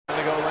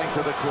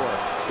to the court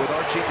with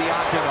Archie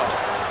Diacono.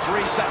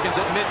 3 seconds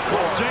at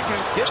midcourt.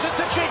 Jenkins gives it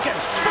to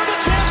Jenkins for the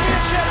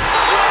championship.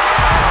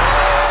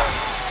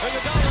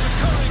 Iguodala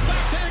recurring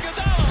back to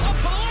Iguodala. Up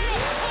for the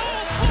layup.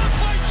 Oh, blocked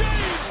by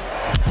James.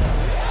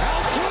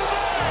 Altuve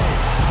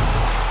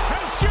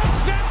has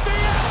just sent the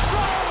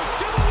Astros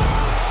to the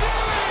World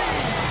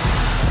Series.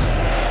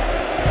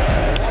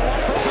 1-1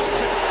 for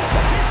Thompson.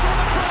 Batista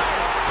with a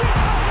drive.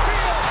 Deep left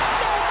field.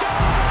 No doubt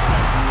about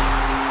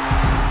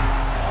it.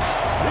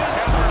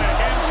 This time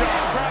end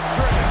zone.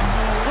 Crabtree.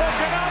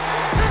 Broken up.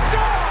 Picked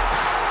off.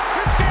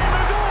 This game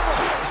is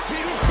over.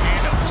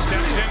 Tatum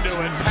steps into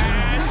it.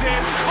 Pass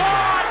is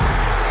caught.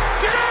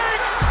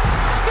 Diggs!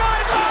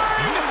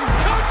 Sideline!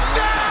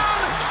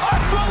 Touchdown!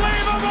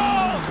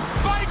 Unbelievable!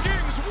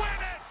 Vikings win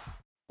it!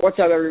 What's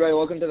up, everybody?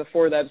 Welcome to the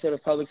 4th episode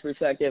of Public's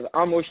Perspective.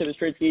 I'm Moshe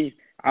Bistritzky.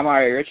 I'm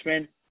Ari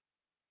Richmond.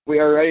 We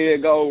are ready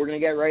to go. We're going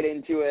to get right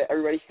into it.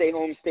 Everybody stay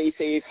home, stay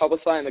safe, help us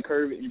flatten the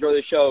curve, enjoy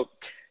the show.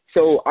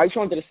 So I just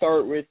wanted to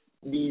start with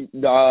the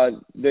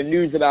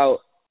news about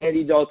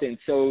Andy Dalton.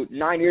 So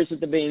 9 years with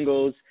the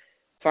Bengals,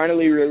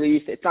 finally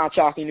released. It's not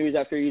shocking news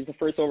after he's the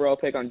first overall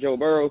pick on Joe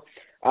Burrow.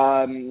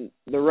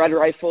 The Red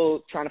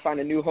Rifle trying to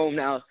find a new home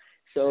now.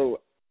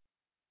 So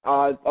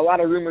a lot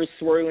of rumors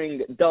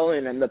swirling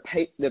Dolan and the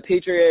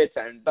Patriots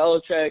and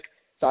Belichick.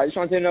 So I just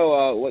wanted to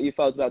know what you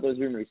felt about those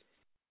rumors.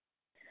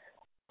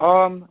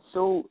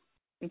 So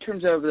in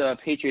terms of the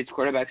Patriots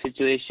quarterback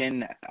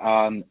situation,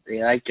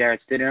 they like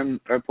Jarrett Stidham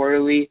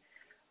reportedly,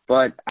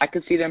 but I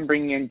could see them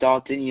bringing in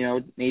Dalton. You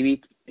know,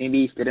 maybe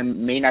Stidham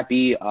may not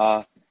be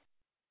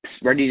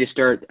ready to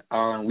start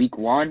on week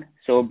 1.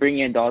 So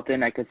bringing in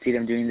Dalton, I could see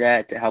them doing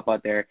that to help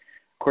out their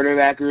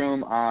quarterback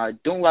room.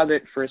 Don't love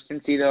it for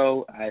Cincy,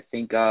 though. I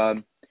think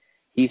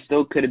he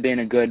still could have been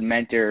a good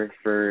mentor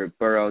for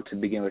Burrow to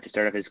begin with to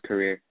start off his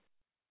career.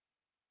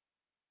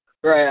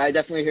 Right, I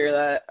definitely hear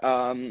that.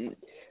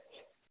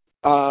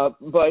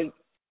 But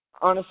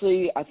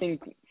honestly, I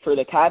think for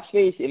the cap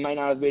space, it might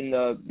not have been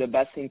the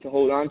best thing to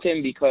hold on to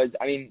him because,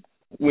 I mean,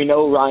 we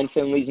know Ryan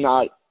Finley's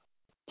not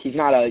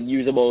a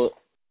usable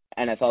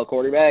NFL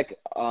quarterback,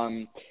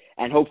 and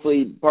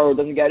hopefully Burrow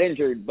doesn't get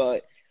injured.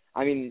 But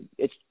I mean,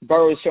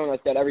 Burrow's shown us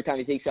that every time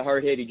he takes a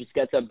hard hit, he just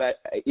gets up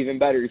even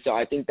better. So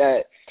I think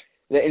that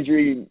the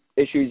injury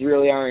issues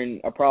really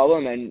aren't a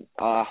problem, and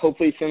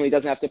hopefully Finley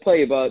doesn't have to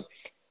play. But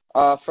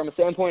from a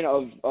standpoint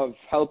of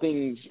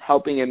helping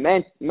and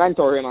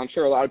mentor him, I'm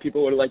sure a lot of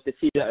people would like to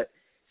see that.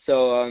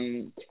 So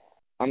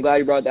I'm glad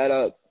you brought that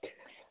up.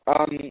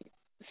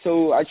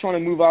 So I just want to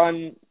move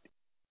on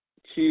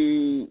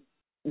to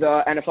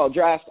the NFL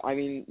draft. I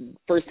mean,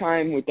 first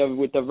time with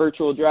the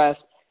virtual draft,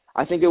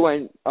 I think it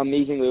went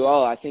amazingly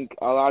well. I think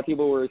a lot of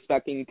people were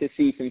expecting to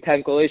see some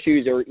technical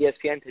issues or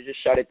ESPN to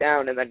just shut it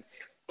down and then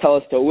tell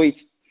us to wait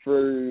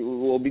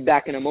we'll be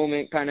back in a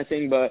moment kind of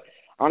thing. But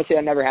honestly,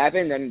 that never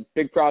happened, and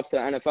big props to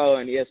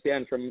NFL and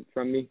ESPN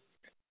from me.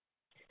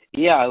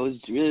 Yeah, it was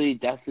really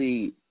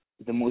definitely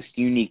the most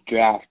unique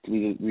draft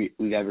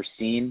we've ever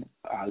seen.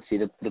 Obviously,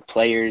 the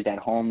players at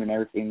home and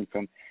everything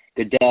from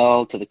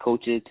Goodell to the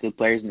coaches to the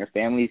players and their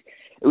families.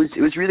 It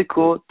was really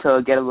cool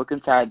to get a look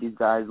inside these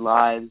guys'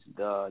 lives,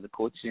 the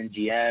coaches and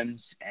GMs,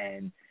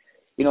 and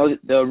you know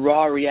the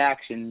raw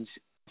reactions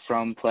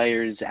from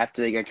players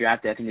after they get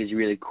drafted. I think is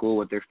really cool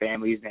with their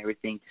families and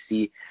everything to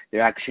see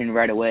their action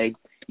right away.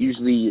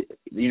 Usually,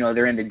 you know,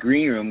 they're in the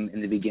green room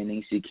in the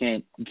beginning, so you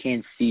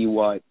can't see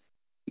what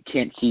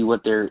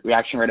their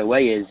reaction right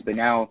away is. But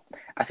now,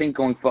 I think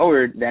going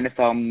forward, the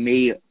NFL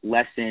may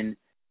lessen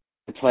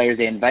the players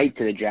they invite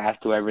to the draft,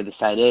 whoever the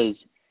site is,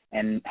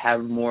 and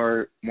have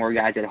more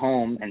guys at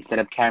home and set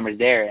up cameras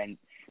there, and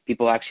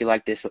people actually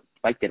liked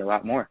it a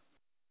lot more.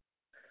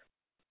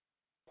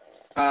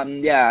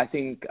 Yeah, I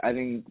think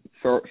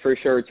for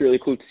sure it's really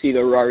cool to see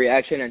the raw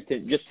reaction and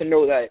to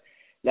know that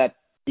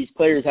these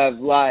players have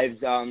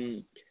lives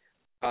on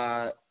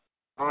and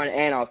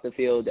off the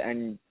field,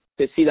 and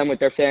to see them with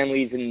their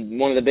families in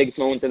one of the biggest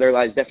moments of their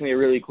lives, definitely a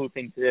really cool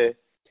thing to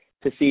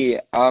see.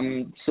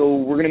 So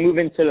we're gonna move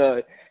into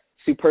the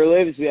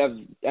superlatives. We have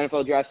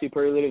NFL draft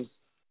superlatives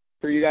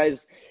for you guys.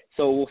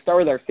 So we'll start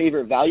with our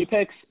favorite value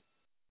picks.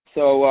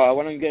 So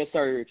why don't you get us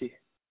started, Richie?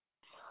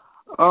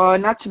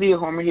 Not to be a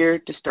homer here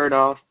to start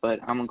off, but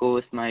I'm gonna go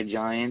with my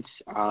Giants.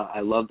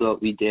 I loved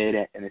what we did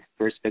in the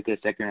first pick of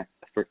the second,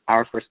 for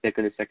our first pick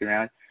of the second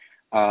round.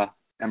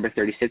 Number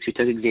 36, we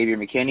took Xavier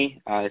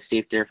McKinney,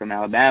 safety from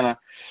Alabama.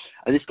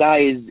 This guy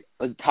is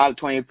a top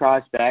 20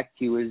 prospect.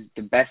 He was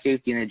the best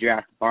safety in the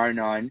draft, bar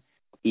none.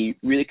 He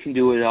really can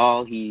do it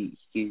all. He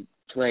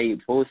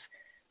played both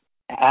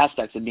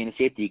aspects of being a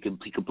safety.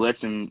 He could blitz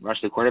and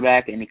rush the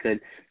quarterback, and he could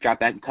drop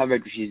back in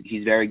coverage, which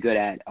he's very good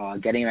at.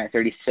 Getting him at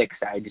 36,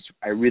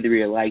 I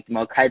really liked.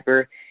 Mel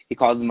Kiper, he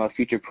calls him a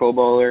future Pro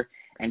Bowler,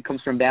 and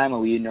comes from Bama.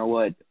 We know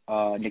what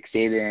Nick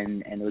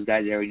Saban and those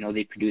guys there. We know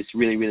they produce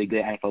really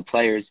good NFL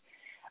players.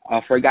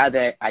 For a guy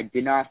that I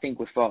did not think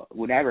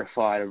would ever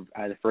fall out of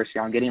the first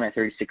round, getting him at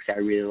 36, I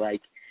really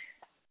like.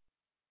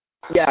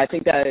 Yeah, I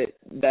think that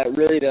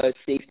really the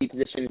safety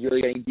position is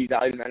really getting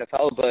devalued in the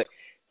NFL, but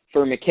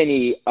for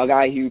McKinney, a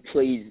guy who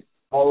plays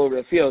all over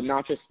the field,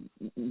 not just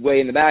way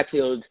in the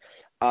backfield,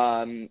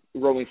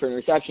 roaming for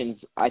interceptions.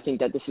 I think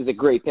that this is a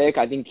great pick.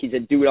 I think he's a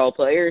do-it-all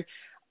player,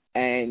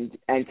 and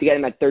to get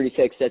him at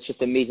 36, that's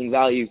just amazing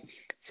value.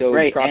 So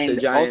right, props to and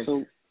the Giants.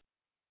 also,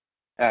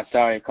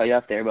 sorry to cut you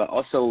off there, but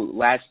also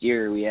last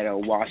year we had a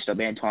washed-up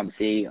Antoine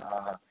Bessay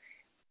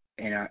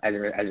as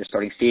a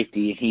starting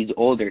safety. He's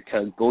older.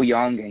 To go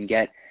young and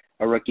get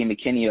a rookie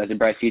McKinney as a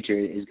bright future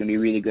is going to be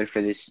really good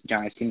for this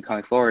Giants team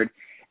coming forward.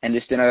 And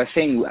just another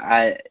thing,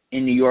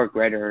 in New York,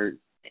 right, or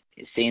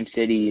same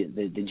city,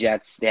 the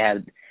Jets, they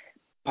have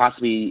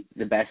possibly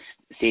the best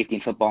safety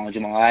in football in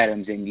Jamal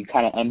Adams, and you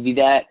kind of envy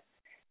that.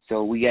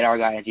 So we get our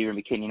guy as Evan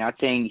McKinney. Not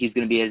saying he's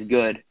going to be as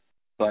good,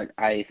 but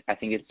I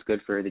think it's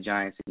good for the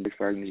Giants and good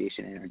for our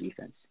organization and our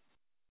defense.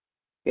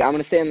 Yeah, I'm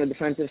going to stay on the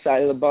defensive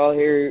side of the ball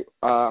here.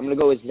 I'm going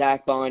to go with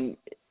Zach Bond.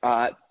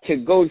 To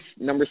go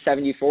number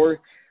 74,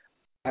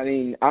 I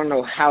mean, I don't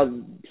know how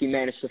he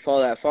managed to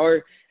fall that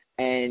far.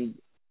 And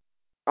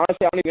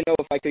honestly, I don't even know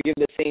if I could give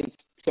the Saints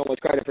so much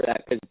credit for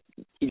that, because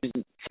he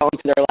just fell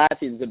into their laps.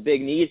 He's a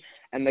big need.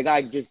 And the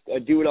guy just a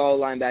do-it-all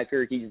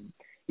linebacker. He's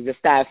a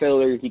stat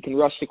filler. He can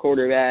rush the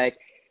quarterback.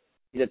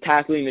 He's a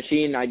tackling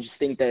machine. I just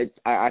think that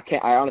I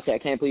honestly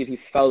can't believe he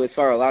fell this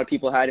far. A lot of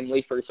people had him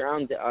late first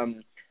round.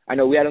 I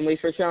know we had him late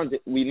first round.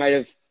 We might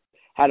have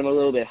had him a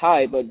little bit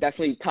high, but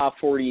definitely top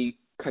 40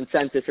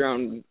 consensus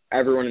around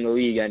everyone in the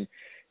league. And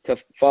to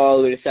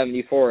fall to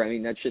 74, I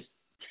mean, that's just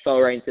fell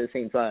right into the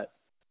Saints' lap.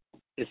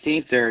 The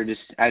Saints are just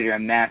out here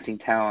amassing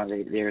talent.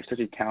 They're such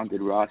a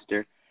talented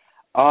roster.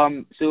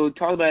 So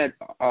talk about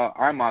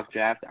our mock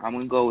draft. I'm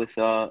going to go with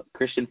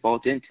Christian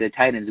Fulton to the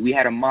Titans. We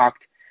had him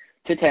mocked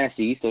to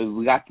Tennessee, so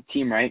we got the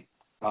team right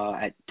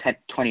at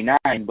 29,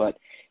 but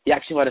he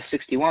actually had a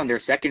 61,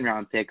 their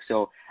second-round pick.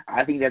 So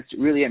I think that's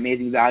really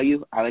amazing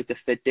value. I like the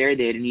fit there.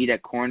 They had a need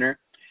at corner.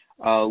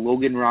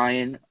 Logan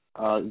Ryan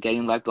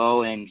getting let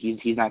go, and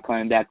he's not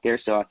coming back there,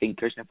 so I think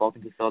Christian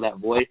Fulton can fill that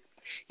void.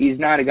 He's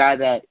not a guy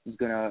that is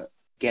going to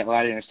get a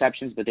lot of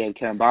interceptions, but they have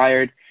Kevin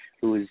Byard,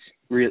 who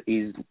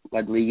he's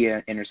led the league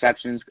in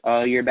interceptions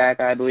a year back,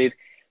 I believe.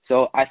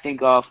 So I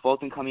think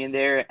Fulton coming in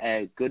there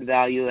at good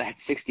value at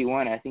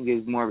 61, I think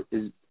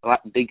is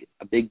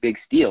a big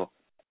steal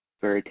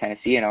for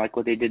Tennessee, and I like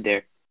what they did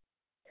there.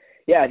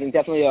 Yeah, I think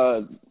definitely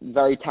a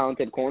very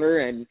talented corner,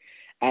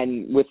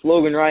 and with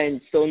Logan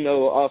Ryan, still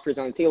no offers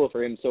on the table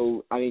for him.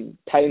 So, I mean,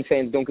 Titans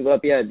fans, don't give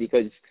up yet,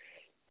 because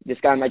this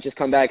guy might just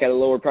come back at a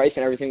lower price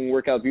and everything will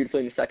work out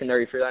beautifully in the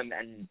secondary for them.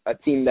 And a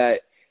team that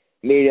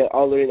made it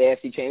all the way to the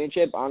AFC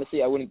Championship,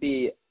 honestly, I wouldn't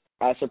be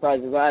as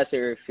surprised as last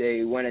year if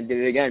they went and did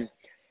it again.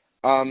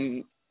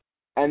 And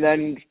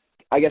then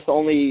I guess the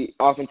only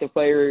offensive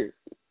player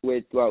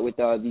with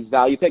these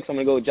value picks, I'm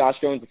going to go with Josh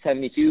Jones at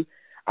 72.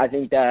 I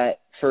think that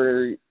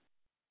for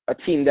a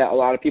team that a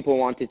lot of people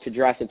wanted to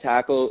draft a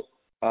tackle,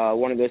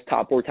 one of those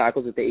top 4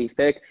 tackles at the 8th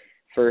pick,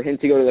 for him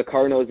to go to the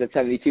Cardinals at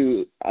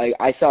 72,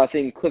 I saw a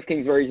thing. Cliff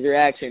Kingsbury's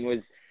reaction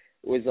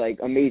was like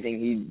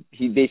amazing.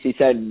 He basically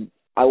said,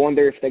 I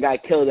wonder if the guy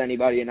killed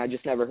anybody, and I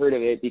just never heard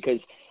of it, because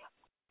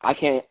I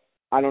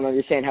don't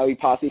understand how he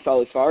possibly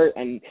fell as far.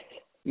 And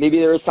maybe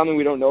there is something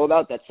we don't know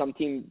about that some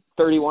team,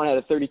 31 out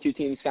of 32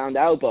 teams found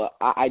out, but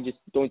I just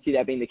don't see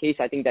that being the case.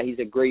 I think that he's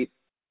a great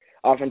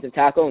offensive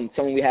tackle and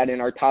someone we had in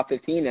our top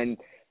 15. And,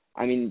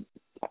 I mean,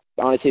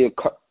 honestly,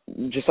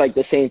 just like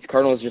the Saints,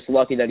 Cardinals just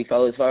lucky that he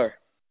fell as far.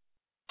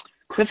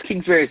 Cliff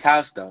Kingsbury's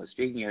house, though,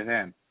 speaking of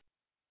him.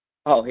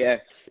 Oh, yeah.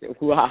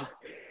 Wow.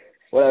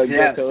 What a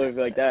good to live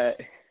like that.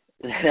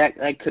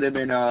 That could have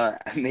been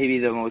maybe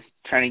the most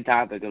trending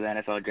topic of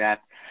the NFL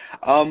draft.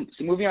 So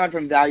moving on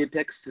from value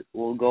picks,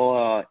 we'll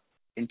go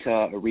into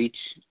a reach.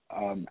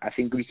 I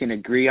think we can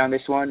agree on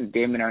this one.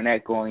 Damon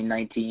Arnett going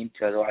 19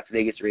 to the Las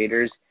Vegas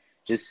Raiders.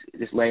 Just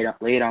lay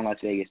it on Las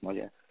Vegas,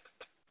 Moja.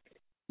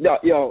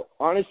 No,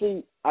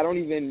 honestly, I don't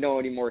even know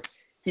anymore.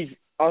 He's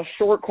a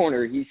short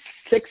corner. He's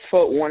 6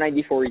 foot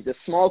 194. He's a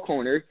small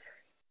corner.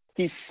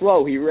 He's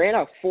slow. He ran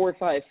a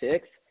 4.56.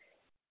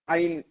 I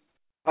mean,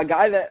 a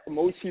guy that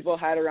most people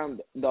had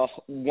around the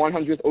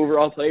 100th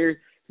overall player,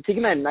 to take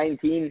him at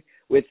 19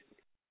 with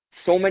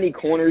so many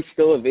corners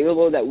still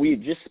available that we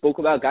just spoke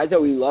about, guys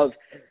that we love,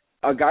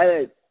 a guy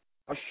that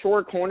a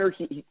short corner,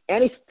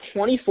 and he's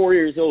 24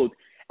 years old,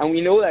 and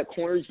we know that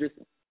corners just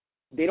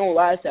they don't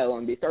last that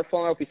long. They start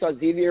falling off. We saw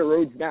Xavier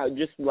Rhodes now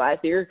just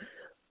last year.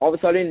 All of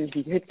a sudden,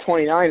 he hits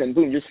 29 and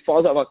boom, just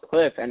falls off a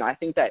cliff. And I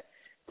think that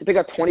to pick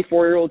a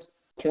 24-year-old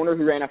corner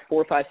who ran a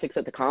 4.56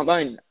 at the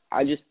combine,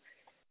 I just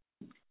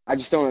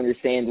don't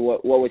understand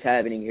what was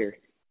happening here.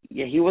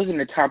 Yeah, he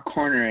wasn't a top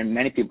corner in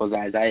many people's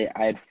eyes. I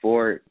had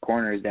 4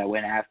 corners that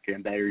went after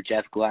him better: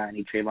 Jeff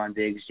Gladney, Trayvon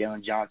Diggs,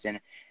 Jalen Johnson,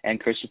 and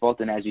Christian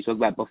Fulton, as you talked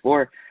about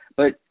before.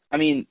 But, I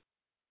mean,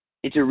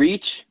 it's a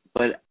reach,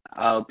 but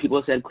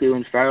people said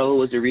Cleveland Farrell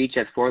was a reach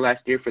at 4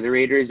 last year for the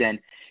Raiders, and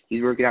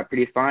he's working out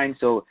pretty fine.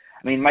 So,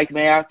 I mean, Mike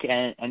Mayock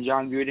and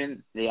John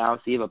Gruden, they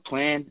obviously have a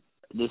plan.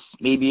 This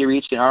may be a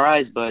reach in our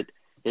eyes, but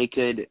they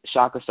could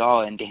shock us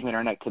all, and Damon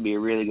Arnett could be a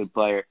really good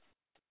player.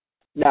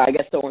 No, I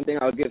guess the one thing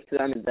I would give to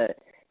them is that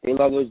they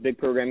love those big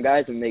program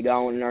guys, and they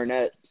got one in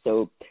Arnett.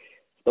 So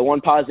the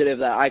one positive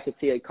that I could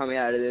see it coming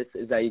out of this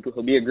is that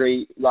he'll be a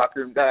great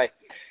locker room guy.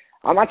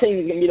 I'm not saying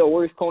he's going to be the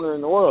worst corner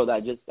in the world.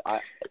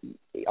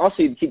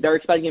 Also, they're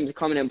expecting him to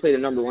come in and play the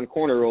number one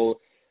corner role.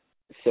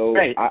 So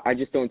right. I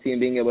just don't see him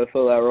being able to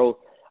fill that role.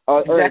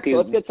 Exactly. All right, so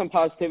let's get some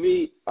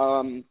positivity.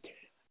 I'm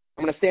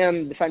going to stay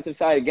on the defensive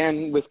side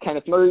again with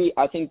Kenneth Murray.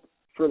 I think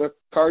for the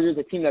Chargers,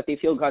 a team that they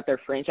feel got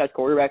their franchise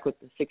quarterback with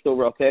the 6th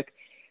overall pick,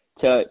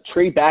 to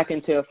trade back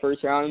into the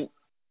first round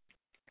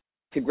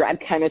to grab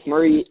Kenneth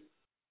Murray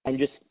and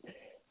just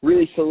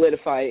really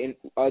solidify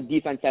a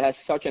defense that has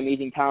such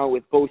amazing talent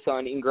with Bosa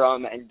and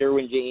Ingram and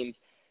Derwin James,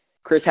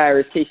 Chris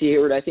Harris, Casey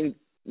Hayward. I think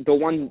the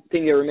one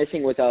thing they were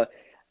missing was a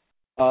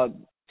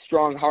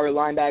strong, hard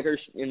linebacker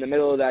in the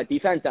middle of that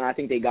defense, and I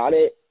think they got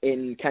it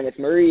in Kenneth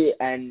Murray,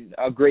 and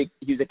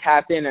he's a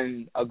captain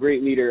and a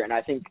great leader, and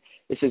I think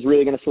this is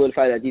really going to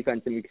solidify that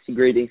defense, and we can see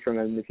great things from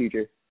them in the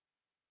future.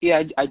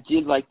 Yeah, I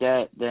did like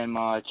them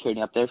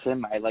trading up there for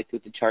him. I liked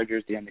what the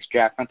Chargers did in this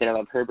draft. Not that I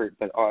love Herbert,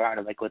 but all around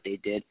I like what they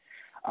did.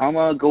 I'm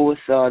going to go with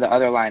the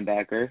other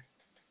linebacker,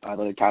 the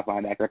other top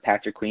linebacker,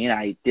 Patrick Queen.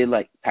 I did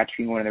like Patrick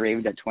Queen going to the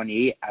Ravens at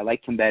 28. I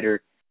liked him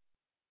better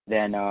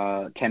than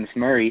Kenneth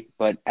Murray.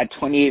 But at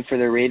 28 for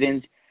the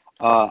Ravens,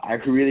 I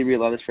really,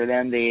 really love this for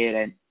them. They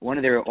had one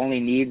of their only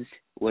needs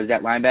was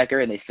that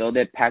linebacker, and they filled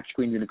it. Patrick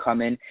Queen's going to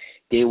come in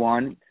day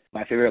one.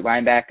 My favorite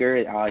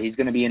linebacker. He's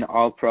going to be an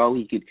all-pro.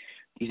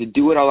 He's a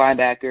do-it-all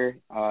linebacker.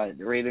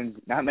 The Ravens,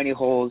 not many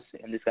holes,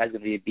 and this guy's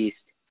going to be a beast.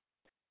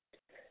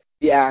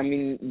 Yeah, I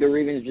mean, the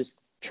Ravens just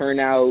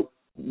turn out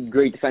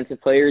great defensive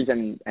players,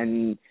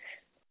 and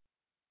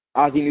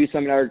Ozzie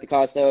Newsome and Eric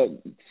DeCosta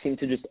seem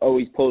to just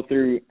always pull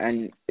through.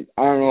 And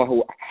I don't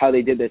know how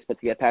they did this, but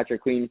to get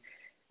Patrick Queen,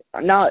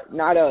 not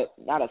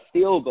a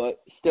steal, but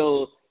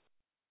still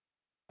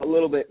a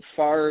little bit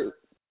far,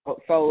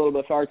 fell a little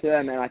bit far to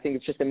them. And I think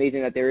it's just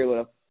amazing that they were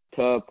able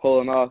to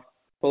pull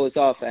this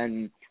off.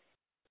 And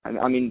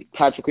I mean,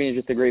 Patrick Queen is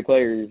just a great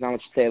player. There's not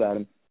much to say about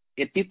him.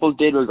 Yeah, people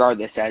did regard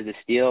this as a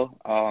steal.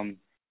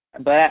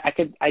 But I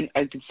could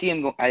see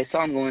him. I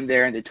saw him going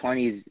there in the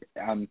 20s.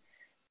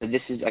 But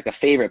this is like a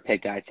favorite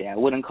pick, I'd say. I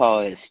wouldn't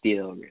call it a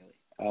steal, really.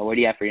 What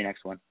do you have for your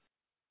next one?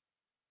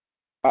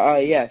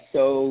 Yeah.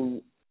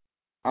 So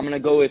I'm gonna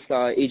go with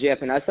AJ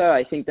Epinesa.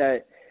 I think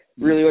that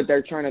really what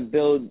they're trying to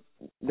build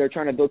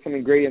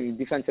something great in the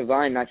defensive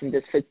line. And I think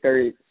this fits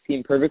their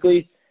scheme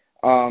perfectly.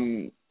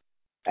 And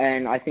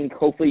I think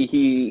hopefully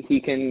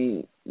he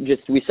can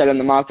just, we said in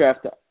the mock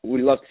draft,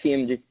 we'd love to see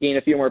him just gain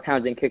a few more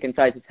pounds and kick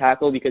inside to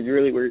tackle, because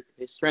really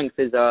his strength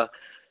is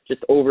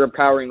just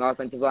overpowering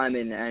offensive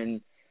linemen.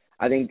 And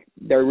I think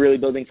they're really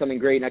building something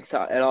great next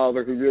to Ed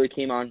Oliver, who really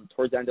came on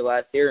towards the end of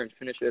last year and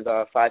finished with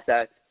 5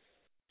 sacks.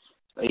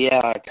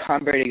 Yeah,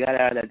 Tom Brady got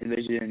out of that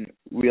division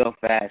real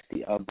fast.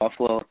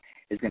 Buffalo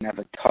is going to have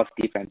a tough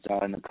defense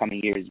in the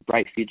coming years.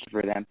 Bright future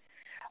for them.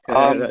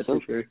 That's for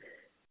sure.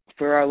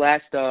 For our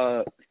last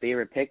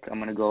favorite pick, I'm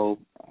going to go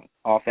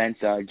offense.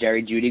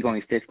 Jerry Jeudy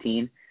going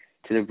 15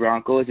 to the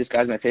Broncos. This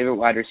guy's my favorite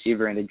wide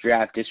receiver in the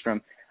draft, just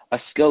from a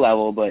skill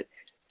level. But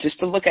just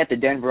to look at the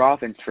Denver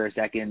offense for a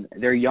second,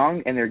 they're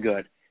young and they're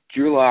good.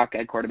 Drew Lock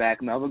at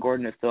quarterback, Melvin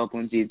Gordon and Phillip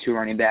Lindsay, 2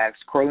 running backs,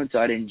 Cortland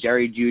Sutton,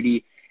 Jerry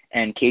Jeudy,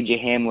 and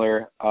KJ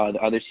Hamler, the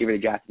other receiver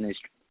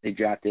they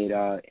drafted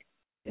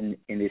in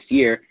this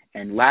year,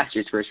 and last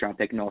year's first-round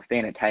pick, Noah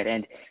Fant at tight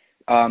end.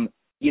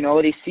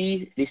 They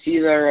see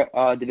their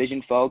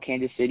division foe,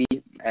 Kansas City,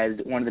 as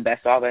one of the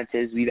best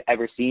offenses we've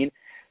ever seen.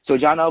 So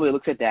John Elway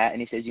looks at that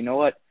and he says, you know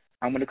what,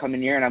 I'm going to come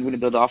in here and I'm going to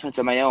build offense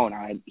on my own.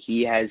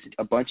 He has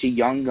a bunch of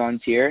young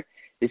guns here.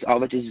 This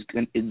offense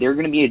they're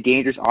going to be a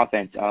dangerous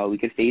offense.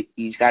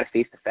 He's got to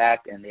face the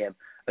fact, and they have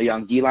a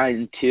young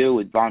D-line too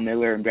with Von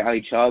Miller and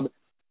Bradley Chubb.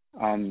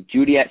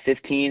 Jeudy at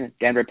 15,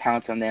 Denver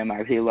pounced on them. I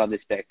really love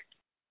this pick.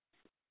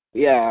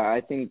 Yeah,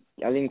 I think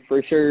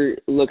for sure,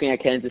 looking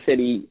at Kansas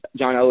City,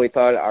 John Elway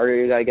thought, all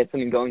right, got to get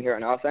something going here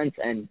on offense,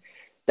 and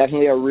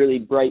definitely a really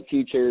bright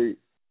future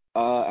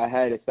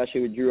ahead,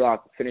 especially with Drew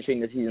Lock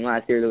finishing the season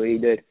last year the way he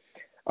did.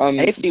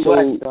 AFC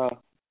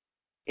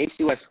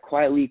West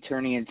quietly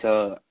turning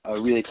into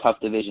a really tough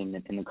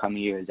division in the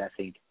coming years, I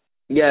think.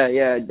 Yeah,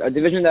 a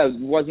division that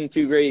wasn't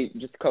too great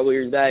just a couple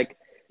years back,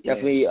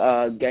 definitely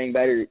getting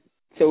better.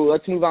 So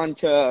let's move on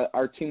to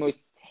our 2 most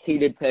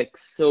hated picks.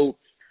 So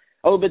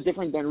a little bit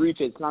different than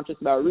reaches. It's not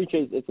just about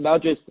reaches. It's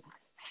about just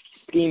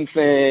scheme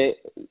fit,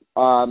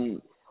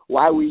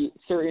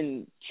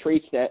 certain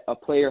traits that a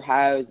player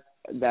has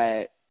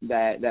that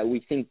we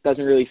think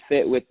doesn't really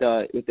fit with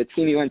the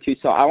team he went to.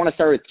 So I want to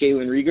start with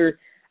Jalen Reagor.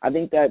 I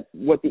think that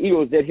what the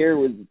Eagles did here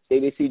was they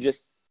basically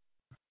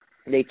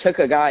they took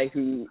a guy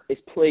who is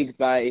plagued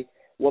by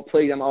what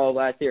plagued them all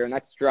last year, and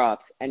that's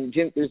drops. And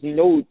there's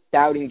no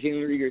doubting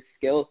Jalen Reagor's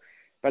skill,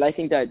 but I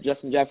think that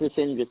Justin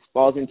Jefferson just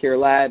falls into your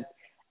lap.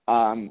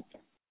 Probably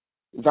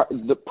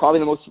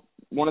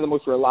one of the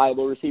most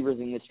reliable receivers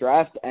in this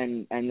draft,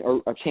 and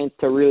a chance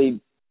to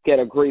really get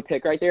a great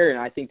pick right there. And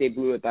I think they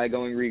blew it by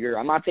going Reagor.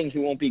 I'm not saying he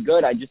won't be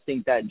good. I just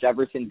think that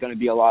Jefferson's going to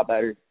be a lot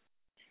better.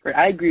 Right,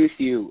 I agree with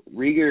you.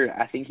 Rieger,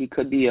 I think he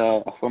could be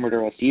a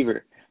formidable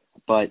receiver,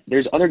 but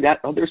there's other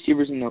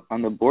receivers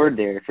on the board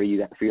there for you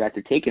guys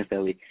to take in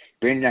Philly.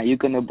 Brandon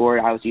Ayuk on the board,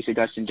 obviously you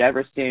Justin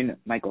Jefferson,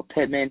 Michael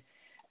Pittman.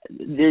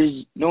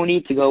 There's no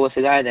need to go with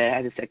a guy that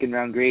has a second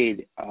round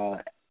grade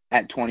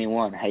at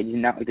 21. I did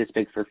not like this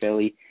pick for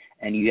Philly,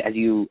 and as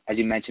you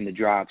mentioned, the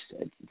drops,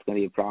 it's going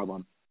to be a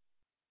problem.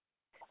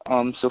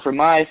 So for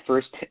my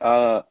first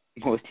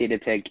most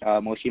hated pick,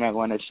 most you might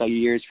want to show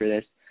your ears for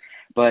this,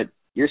 but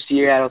your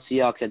Seattle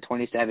Seahawks at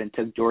 27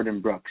 took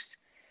Jordan Brooks.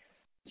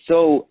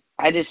 So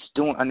I just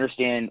don't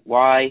understand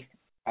why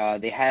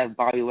they have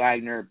Bobby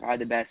Wagner,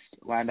 probably the best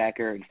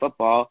linebacker in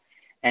football,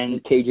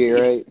 and KJ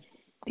Wright.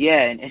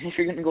 Yeah, and if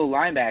you're going to go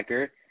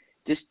linebacker,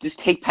 just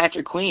take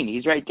Patrick Queen.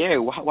 He's right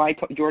there. Why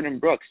Jordan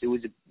Brooks? It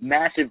was a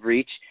massive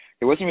reach.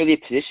 There wasn't really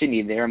a position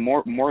need there.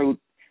 More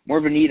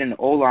of a need in the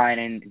O-line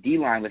and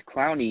D-line with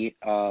Clowney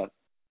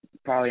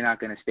probably not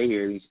going to stay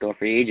here. He's still a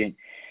free agent.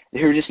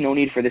 There was just no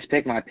need for this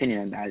pick, in my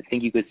opinion. I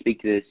think you could speak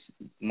to this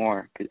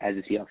more as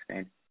a Seahawks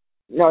fan.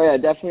 No, yeah,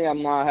 definitely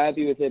I'm not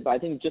happy with it, but I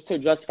think just to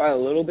justify a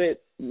little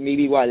bit,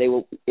 maybe why they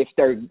will,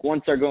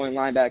 once they're going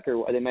linebacker,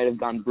 why they might have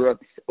gone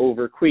Brooks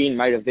over Queen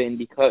might have been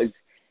because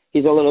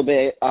he's a little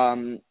bit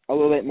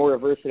more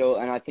versatile,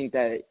 and I think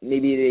that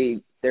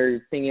maybe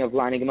they're thinking of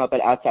lining him up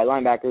at outside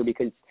linebacker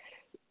because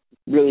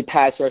really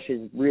pass rush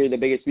is really the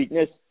biggest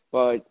weakness.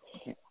 But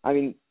I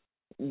mean,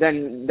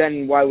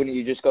 then why wouldn't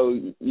you just go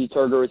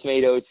Yetur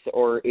Gross-Matos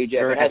or AJ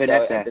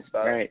Epinesa at this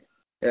spot? Right.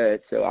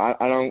 So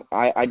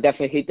I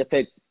definitely hate the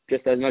pick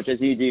just as much as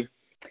you do.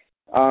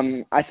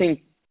 I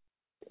think,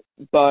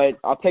 but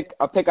a pick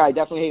I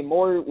definitely hate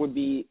more would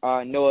be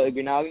Noah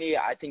Igbinoghene.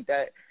 I think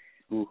that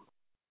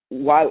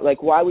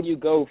why would you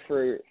go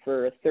for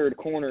a third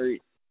corner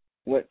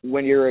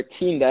when you're a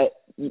team that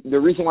the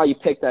reason why you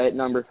picked that at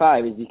number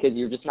 5 is because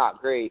you're just not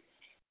great,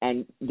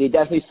 and they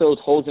definitely filled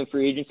holes in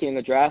free agency in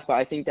the draft. But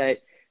I think that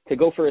to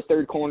go for a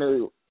third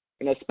corner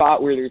in a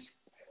spot where there's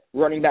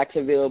running backs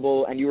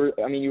available, and you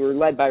were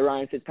led by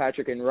Ryan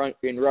Fitzpatrick in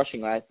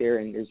rushing last year,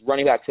 and there's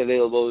running backs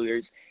available,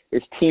 there's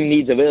team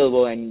needs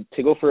available, and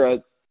to go for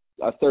a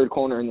third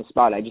corner in the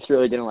spot, I just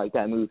really didn't like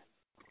that move.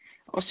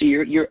 Also,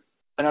 you're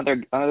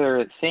another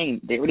thing.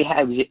 They already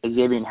have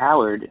Xavier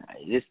Howard.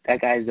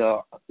 That guy's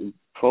a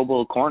Pro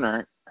Bowl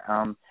corner.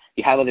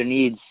 You have other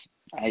needs.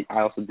 I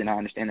also did not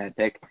understand that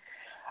pick.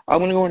 I'm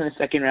going to go in the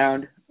second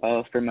round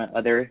for my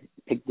other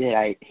pick that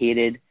I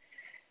hated.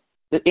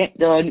 The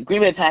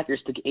Green Bay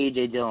Packers took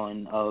A.J.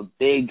 Dillon, a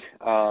big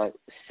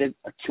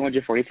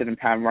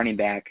 247-pound running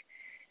back.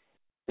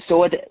 So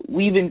what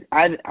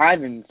I've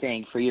been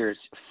saying for years,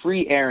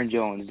 free Aaron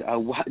Jones.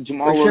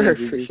 Jamal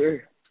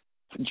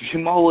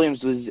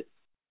Williams was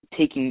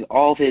taking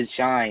all of his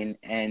shine,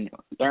 and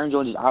Aaron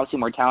Jones is obviously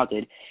more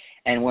talented.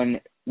 And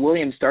when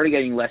Williams started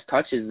getting less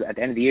touches at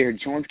the end of the year,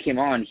 Jones came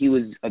on. He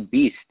was a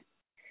beast.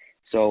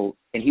 So,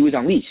 and he was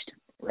unleashed,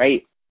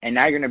 right? And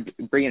now you're going to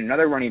bring in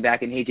another running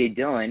back in A.J.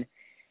 Dillon.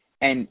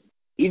 And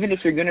even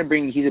if you're going to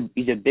bring,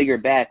 he's a bigger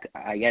back,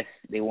 I guess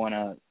they want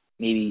to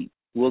maybe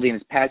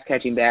Williams pass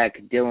catching back,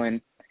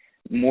 Dillon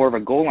more of a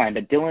goal line.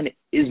 But Dillon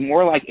is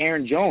more like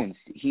Aaron Jones.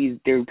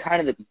 They're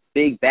kind of the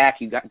big back.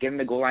 You got give him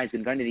the goal line, he's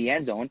going to run to the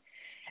end zone.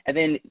 And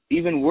then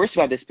even worse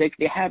about this pick,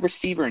 they have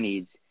receiver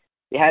needs.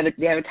 They have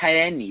a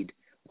tight end need.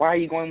 Why are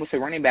you going with a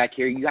running back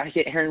here? You got to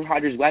get Aaron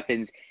Rodgers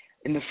weapons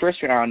in the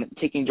first round,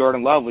 taking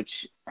Jordan Love, which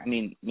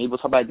maybe we'll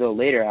talk about it a little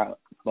later,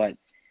 but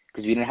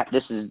because we didn't have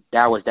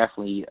that was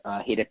definitely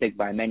a hated pick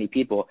by many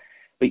people.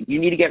 But you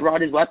need to get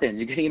Rodgers weapons.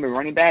 You're getting him a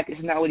running back. This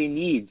is not what he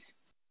needs.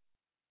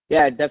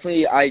 Yeah,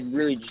 definitely. I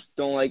really just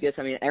don't like this.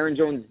 I mean, Aaron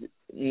Jones,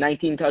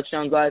 19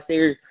 touchdowns last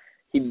year.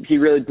 He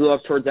really blew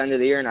up towards the end of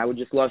the year, and I would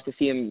just love to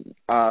see him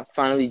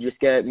finally just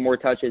get more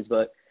touches.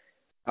 But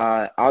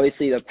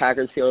obviously, the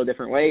Packers feel a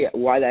different way.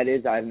 Why that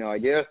is, I have no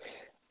idea.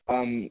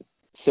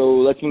 So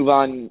let's move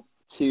on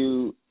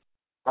to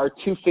our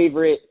two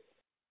favorite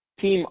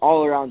team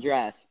all-around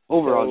drafts.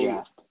 Overall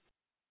draft.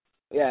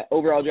 Yeah,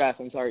 overall draft.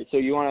 I'm sorry. So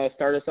you want to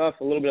start us off?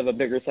 A little bit of a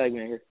bigger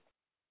segment here.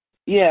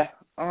 Yeah.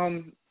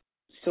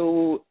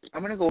 So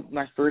I'm gonna go with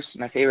my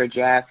favorite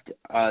draft.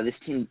 This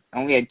team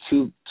only had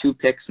two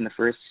picks in the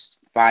first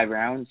 5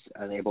 rounds.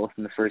 They're both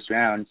in the first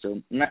round.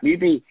 So not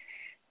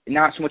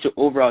so much an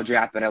overall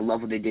draft, but I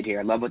love what they did here.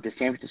 I love what the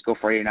San Francisco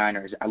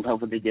 49ers. I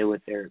love what they did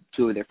with their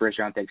 2 of their first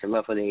round picks. I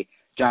love how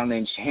John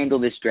Lynch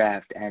handled this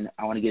draft, and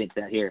I want to get into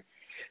that here.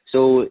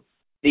 So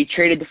they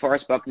traded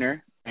DeForest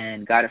Buckner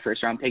and got a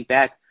first-round pick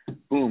back.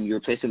 Boom, you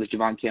replace it with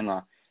Javon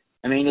Kinlaw.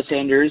 Emmanuel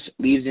Sanders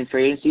leaves in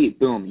free agency.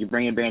 Boom, you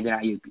bring in Brandon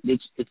Ayuk.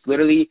 It's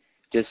literally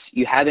just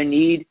you have a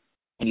need,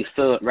 and you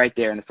fill it right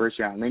there in the first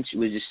round. Lynch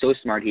was just so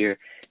smart here.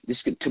 Just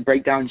to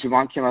break down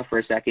Javon Kinlaw for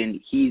a second,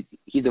 he's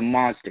a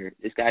monster.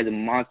 This guy's a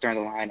monster on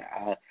the line,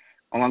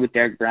 along with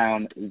Derek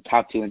Brown, the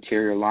top 2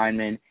 interior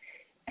linemen.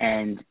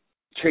 And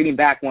trading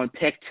back 1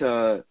 pick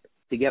to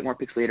get more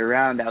picks later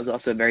on, that was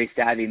also a very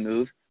savvy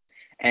move.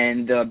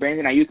 And the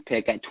Brandon Ayuk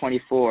pick at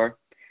 24,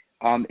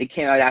 it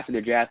came out after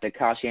the draft that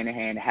Kyle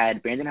Shanahan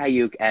had Brandon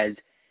Ayuk as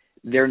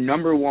their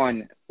number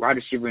one wide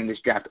receiver in this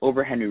draft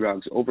over Henry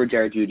Ruggs, over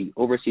Jared Judy,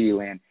 over CeeDee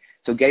Lamb.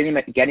 So getting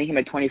him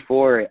at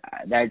 24,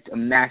 that's a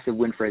massive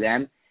win for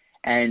them.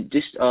 And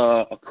just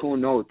a cool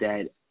note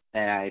that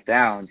I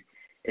found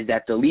is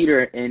that the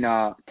leader in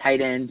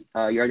tight end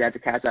yards after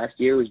catch last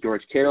year was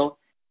George Kittle.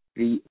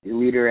 The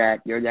leader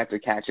at yards after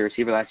catch or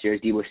receiver last year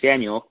is Deebo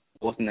Samuel,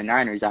 both in the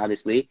Niners,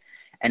 obviously.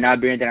 And now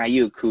Brandon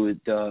Ayuk, who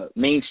the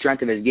main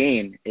strength of his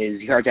game is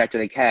yards after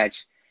the catch.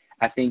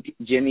 I think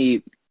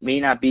Jimmy may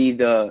not be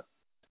the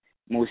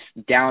most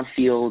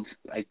downfield,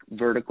 like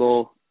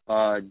vertical,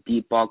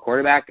 deep ball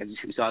quarterback, as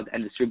we saw at the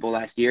end of the Super Bowl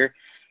last year.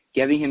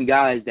 Giving him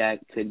guys that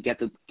could get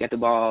the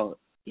ball,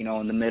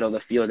 in the middle of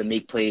the field and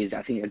make plays,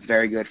 I think it's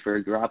very good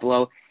for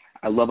Garoppolo.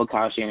 I love what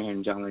Kyle Shanahan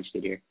and John Lynch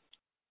did here.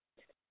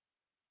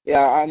 Yeah,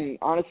 I'm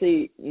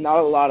honestly not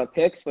a lot of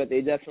picks, but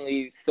they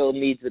definitely filled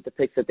needs with the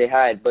picks that they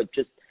had. But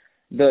just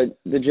the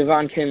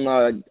Javon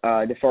Kinlaw,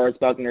 DeForest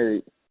Buckner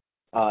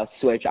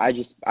switch,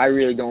 I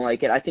really don't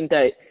like it. I think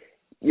that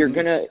you're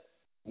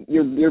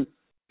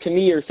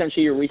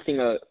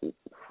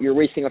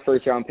wasting a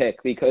first round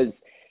pick because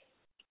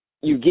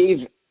you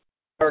gave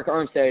Eric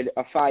Armstead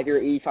a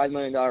 5-year, $85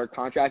 million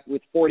contract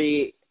with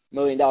 $48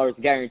 million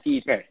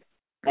guaranteed. Right.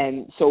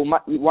 And so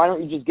why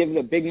don't you just give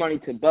the big money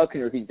to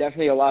Buckner, who's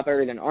definitely a lot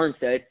better than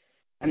Armstead,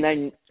 and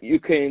then you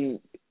can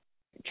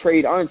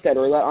trade Armstead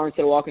or let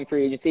Armstead walk in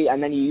free agency,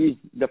 and then you use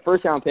the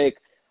first round pick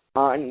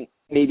on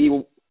maybe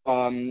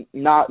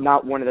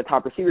not one of the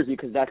top receivers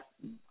because that's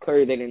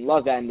clearly they didn't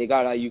love that and they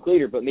got Ayuk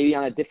later, but maybe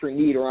on a different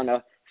need or on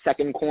a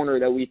second corner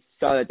that we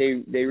saw that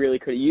they really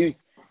could have used.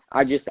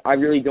 I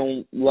really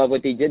don't love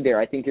what they did there.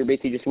 I think you're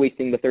basically just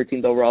wasting the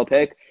 13th overall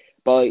pick,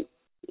 but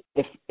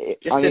they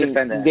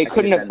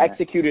couldn't have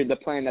executed the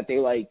plan that they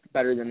liked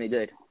better than they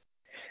did.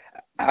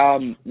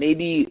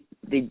 Maybe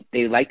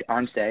they liked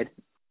Armstead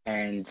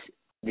and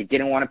they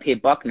didn't want to pay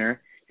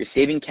Buckner. You're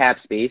saving cap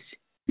space.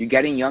 You're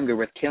getting younger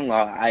with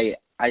Kinlaw.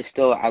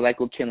 I like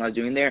what Kinlaw's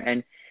doing there,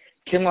 and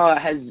Kinlaw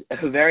has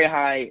a very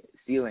high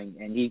ceiling,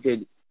 and he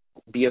could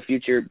be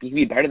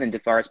better than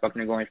DeForest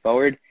Buckner going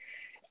forward.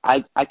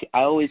 I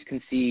always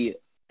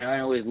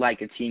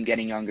like a team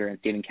getting younger and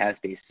saving cap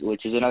space,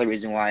 which is another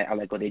reason why I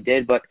like what they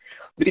did, but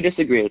we can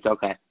disagree. It's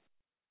okay.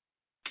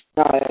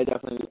 No, I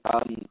definitely.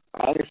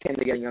 I understand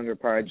the getting younger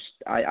part.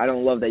 I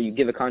don't love that you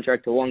give a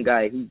contract to one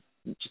guy who's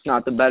just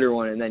not the better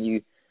one, and then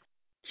you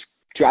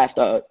draft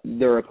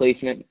the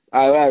replacement.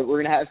 We're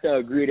going to have to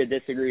agree to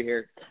disagree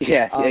here.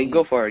 Yeah,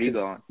 go for it. You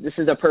go on. This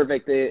is a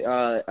perfect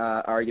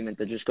argument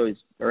that just goes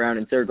around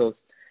in circles.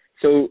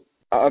 So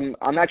I'm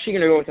actually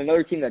going to go with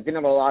another team that didn't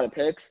have a lot of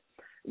picks,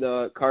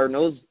 the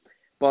Cardinals,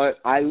 but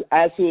I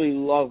absolutely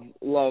love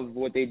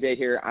what they did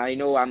here. I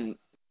know I'm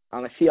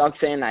a Seahawks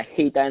fan. I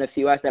hate the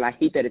NFC West, and I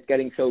hate that it's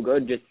getting so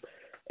good. Just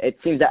it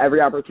seems that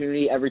every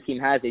opportunity every team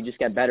has, they just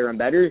get better and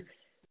better.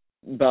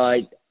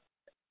 But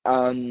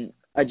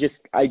I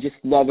just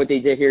love what they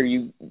did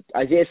here.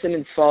 Isaiah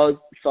Simmons falls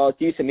to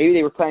you, so maybe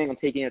they were planning on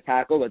taking a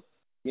tackle, but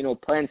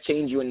plans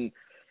change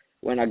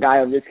when a guy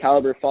of this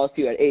caliber falls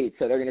to you at 8.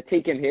 So they're going to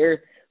take him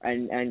here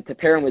and to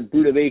pair him with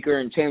Budda Baker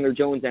and Chandler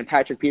Jones and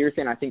Patrick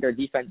Peterson. I think our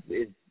defense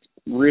is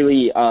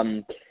really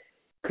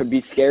could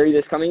be scary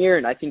this coming year,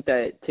 and I think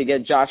that to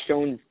get Josh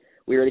Jones,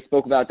 we already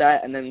spoke about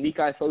that, and then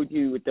Likai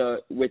Fotu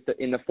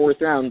in the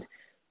 4th round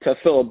to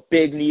fill a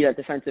big need at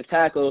defensive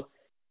tackle.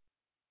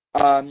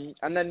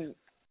 And then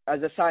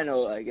as a side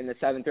note, like in the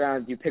 7th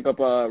round, you pick up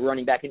a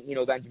running back in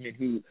Eno Benjamin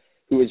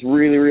who is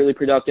really, really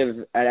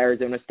productive at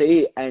Arizona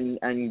State and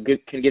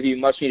can give you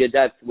much needed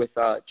depth with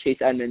Chase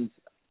Edmonds,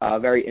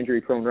 very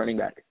injury-prone running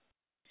back.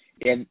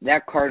 Yeah,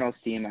 that Cardinals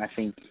team, I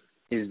think,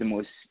 is the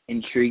most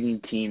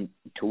intriguing team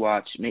to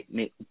watch.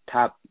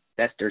 Top,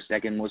 best or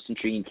second most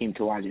intriguing team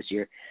to watch this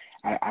year.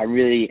 I'm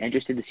really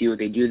interested to see what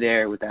they do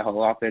there with that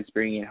whole offense,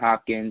 bringing in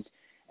Hopkins.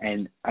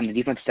 And on the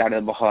defensive side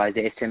of the ball,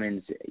 Isaiah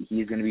Simmons,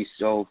 he's going to be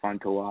so fun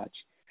to watch.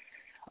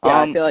 Yeah,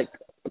 I feel like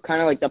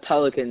kind of like the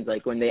Pelicans,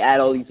 like when they add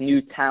all these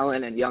new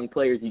talent and young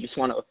players, you just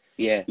want to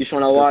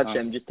watch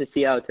them just to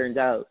see how it turns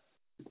out.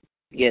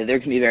 Yeah, they're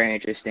going to be very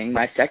interesting.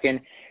 My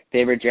second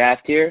favorite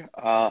draft here,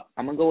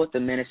 I'm going to go with the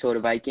Minnesota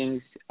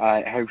Vikings.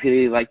 I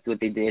really liked what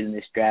they did in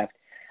this draft.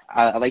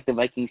 I like the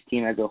Vikings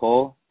team as a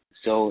whole,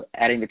 so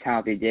adding the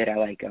talent they did, I'm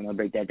going to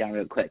break that down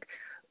real quick.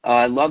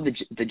 I love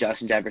the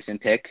Justin Jefferson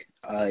pick.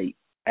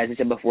 As I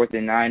said before,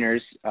 the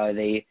Niners,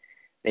 they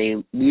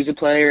lose a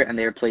player and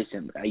they replace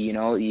him.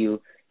 You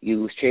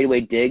trade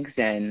away Diggs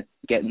and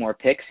get more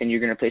picks, and you're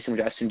going to replace him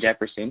with Justin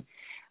Jefferson.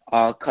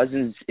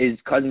 Cousins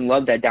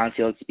loved that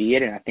downfield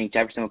speed, and I think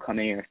Jefferson will come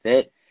in here and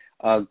fit.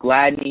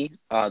 Gladney,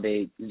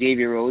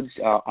 Xavier Rhodes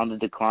on the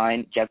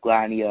decline. Jeff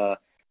Gladney,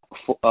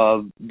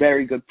 a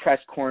very good press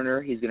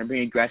corner. He's going to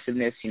bring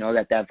aggressiveness,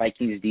 that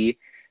Vikings D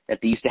that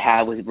they used to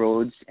have with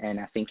Rhodes, and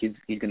I think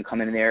he's going to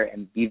come in there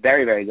and be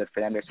very, very good for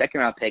them. Their 2nd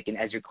round pick in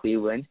Ezra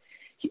Cleveland.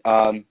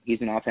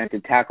 He's an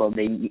offensive tackle.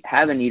 They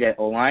have a need at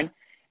O-line,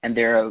 and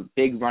they're a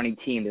big running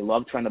team. They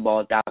love to run the ball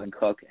with Dalvin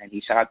Cook, and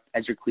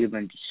Ezra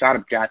Cleveland shot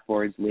up draft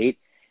boards late,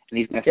 And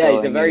he's going to Yeah,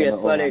 he's a very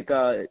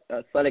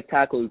athletic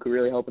tackle who could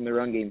really help in the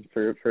run game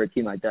for a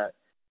team like that.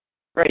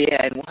 Right,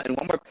 yeah, and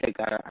one more pick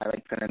I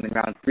like from him in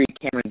round 3,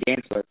 Cameron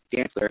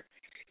Dantzler.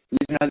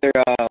 He's another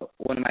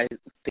one of my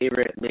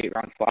favorite late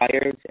round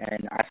flyers,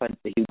 and I thought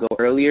that he'd go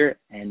earlier.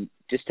 And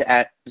just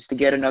to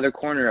get another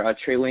corner,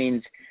 Trey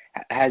Waynes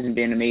hasn't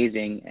been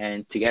amazing,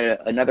 and to get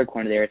another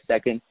corner there,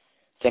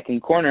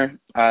 second corner,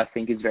 I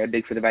think is very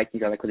big for the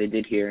Vikings. I like what they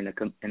did here in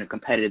a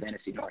competitive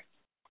NFC North.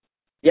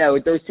 Yeah,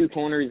 with those 2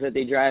 corners that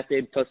they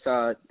drafted, plus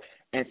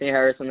Anthony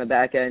Harris on the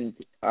back end,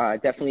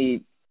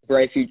 definitely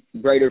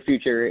brighter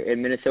future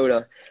in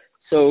Minnesota.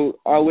 So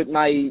with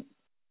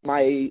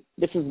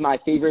this is my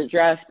favorite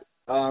draft.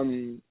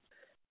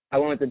 I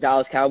went with the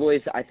Dallas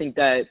Cowboys. I think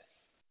that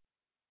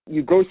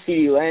you go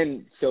CeeDee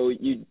Lamb, so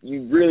you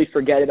really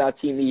forget about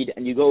team need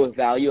and you go with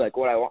value, like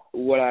what I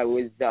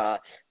was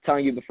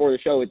telling you before the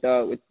show with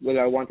what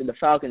I wanted the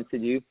Falcons to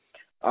do.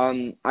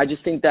 I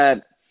just think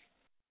that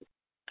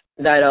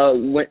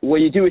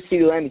what you do with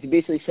CeeDee Lamb is you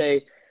basically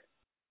say,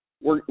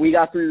 we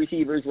got 3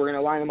 receivers, we're going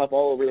to line them up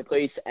all over the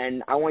place,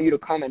 and I want you to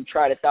come and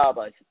try to stop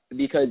us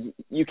because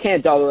you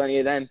can't double any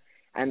of them,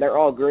 and they're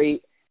all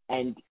great.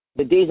 And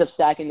the days of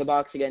stacking the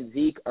box against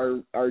Zeke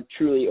are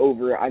truly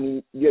over. I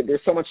mean, there's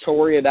so much to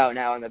worry about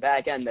now on the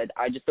back end that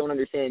I just don't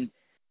understand,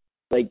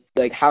 like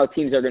how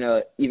teams are going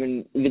to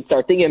even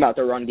start thinking about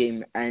their run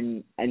game,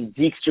 and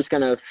Zeke's just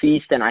going to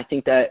feast, and I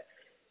think that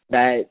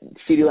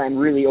CeeDee Lamb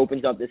really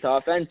opens up this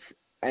offense,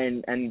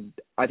 and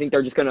I think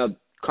they're just going to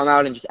come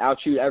out and just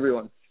outshoot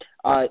everyone.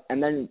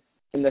 And then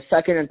in the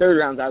second and third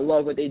rounds, I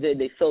love what they did.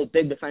 They filled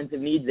big defensive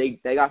needs.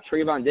 They got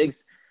Trayvon Diggs,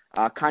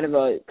 kind of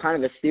a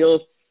steal.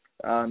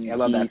 I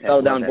love that. He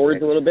fell down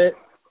boards a little bit,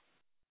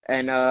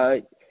 and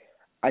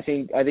I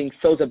think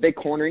fills a big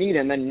corner need.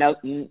 And then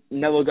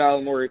Neville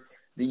Gallimore,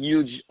 the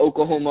huge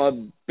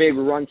Oklahoma big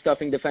run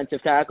stuffing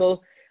defensive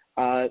tackle,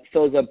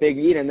 fills a big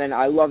need. And then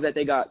I love that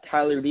they got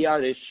Tyler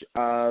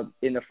Biadasz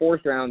in the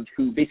 4th round,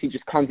 who basically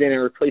just comes in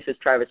and replaces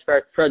Travis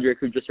Frederick,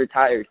 who just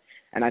retired.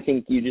 And I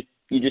think you just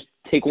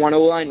take one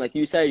O-line, like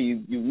you said,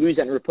 you lose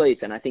and replace.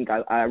 And I think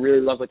I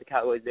really love what the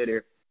Cowboys did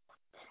here.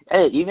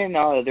 Hey, even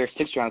their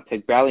 6th round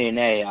pick, Bradley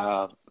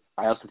Anae,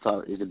 I also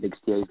thought is a big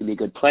steal. He's gonna be a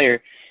good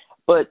player.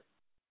 But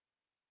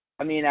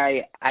I mean,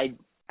 I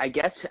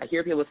guess I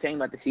hear people saying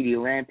about the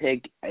CeeDee Lamb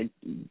pick. It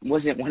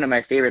wasn't one of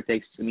my favorite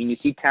picks. I mean, you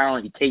see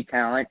talent, you take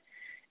talent,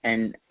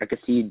 and I could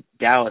see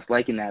Dallas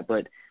liking that,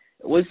 but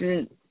it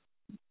wasn't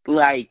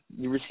like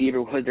the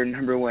receiver was their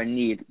number one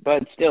need.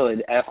 But still,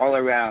 all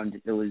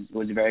around, it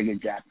was a very good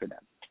draft for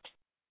them.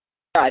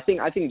 Yeah,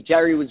 I think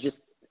Jerry was just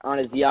on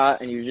his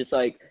yacht, and he was just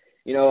like,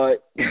 you know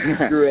what,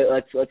 screw it,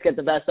 let's get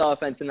the best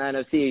offense in the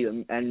NFC,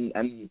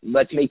 and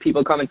let's make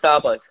people come and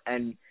stop us.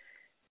 And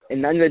at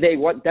the end of the day,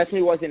 what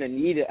definitely wasn't a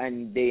need,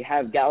 and they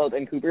have Gallup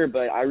and Cooper,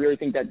 but I really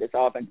think that this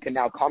offense can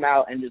now come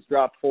out and just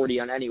drop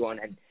 40 on anyone,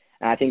 and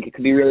I think it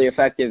could be really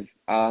effective.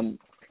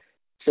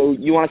 So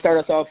you want to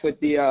start us off with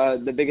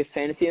the biggest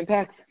fantasy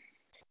impacts?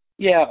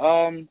 Yeah,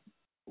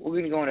 we're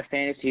going to go into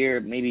fantasy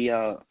here, maybe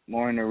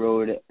more on the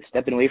road,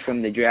 stepping away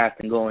from the draft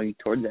and going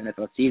towards the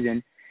NFL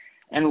season.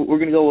 And we're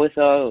going to go with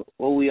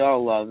what we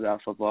all love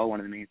about football, one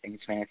of the main things,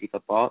 fantasy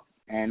football.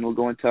 And we'll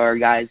go into our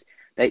guys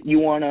that you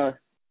want to,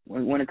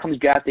 when it comes to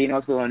draft day and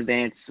also in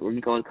advance, we're going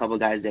to go with a couple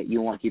of guys that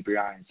you want to keep your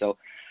eye on. So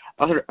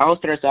I'll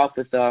start us off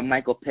with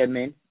Michael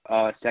Pittman,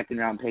 2nd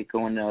round pick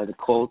going to the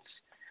Colts.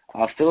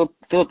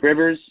 Phillip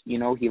Rivers, you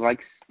know, he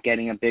likes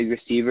getting a big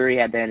receiver. He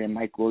had that in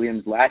Mike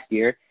Williams last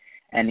year,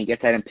 and he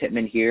gets that in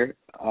Pittman here.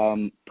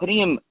 Putting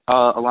him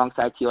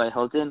alongside T.Y.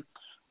 Hilton,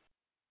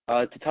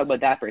 to talk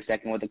about that for a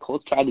second, what the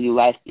Colts tried to do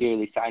last year,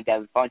 they signed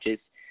Devin Funchess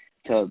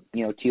to,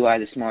 you know, T.Y.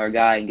 is a smaller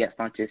guy and get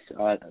Funchess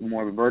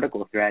more of a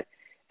vertical threat.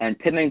 And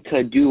Pittman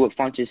could do what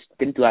Funchess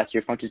didn't do last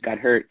year. Funchess got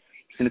hurt.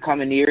 He's going to come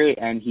in here,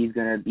 and he's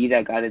going to be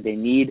that guy that they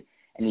need,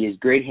 and he has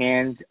great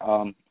hands.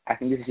 I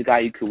think this is a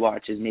guy you could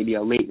watch as maybe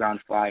a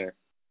late-round flyer.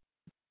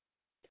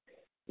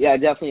 Yeah,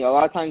 definitely. A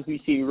lot of times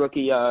we see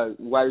rookie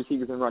wide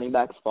receivers and running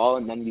backs fall,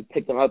 and then you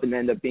pick them up and they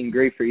end up being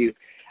great for you.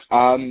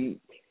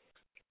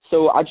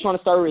 So I just want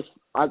to start with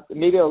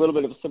maybe a little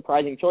bit of a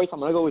surprising choice. I'm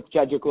going to go with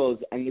Jedrick Wills,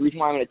 and the reason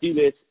why I'm going to do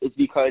this is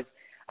because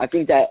I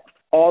think that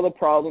all the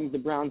problems the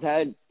Browns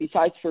had,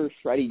 besides for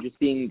Freddie just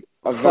being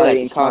a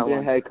very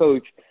incompetent head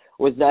coach,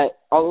 was that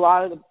a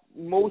lot of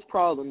most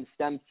problems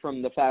stemmed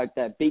from the fact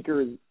that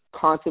Baker is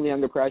constantly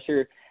under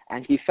pressure,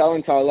 and he fell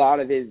into a lot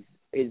of his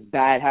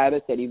bad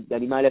habits that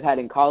he might have had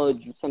in college,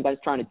 sometimes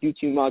trying to do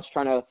too much,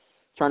 trying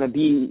to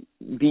be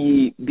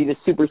the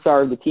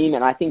superstar of the team.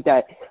 And I think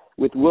that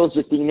with Wills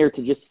just being there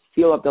to just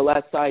seal up the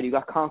left side, you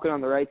got Conklin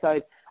on the right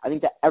side, I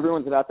think that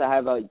everyone's about to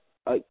have a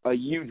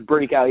huge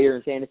breakout year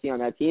in fantasy on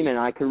that team, and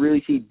I could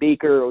really see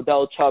Baker,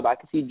 Odell, Chubb, I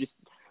could see just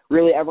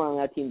really everyone on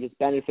that team just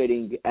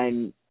benefiting.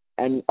 And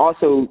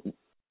also,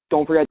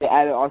 don't forget they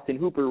added Austin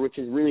Hooper, which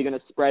is really going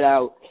to spread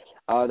out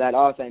that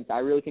offense. I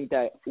really think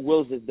that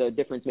Wills is the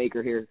difference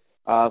maker here,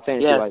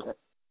 fantasy-wise. Yeah,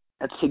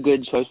 that's a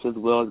good choice with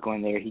Wills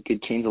going there. He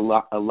could change a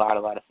lot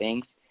of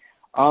things.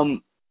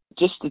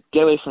 Just to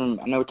get away from,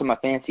 I know we're talking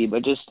about fantasy,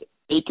 but just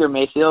Baker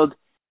Mayfield,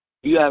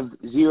 you have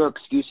zero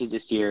excuses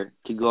this year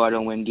to go out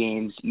and win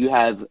games. You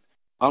have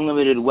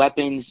unlimited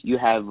weapons. You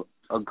have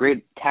a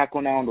great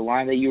tackle now on the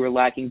line that you were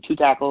lacking, 2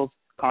 tackles,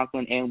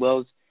 Conklin and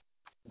Wills.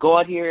 Go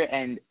out here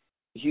and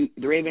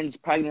the Ravens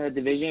probably in the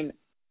division,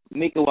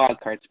 make a wild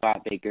card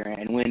spot, Baker,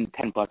 and win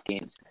 10+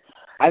 games.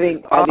 I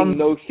think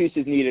no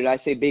excuses needed. I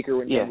say Baker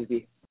wins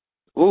MVP.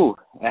 Ooh,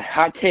 a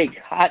hot take.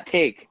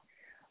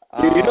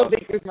 Dude, you know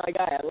Baker's my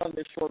guy. I love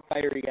the short,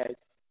 fiery guys.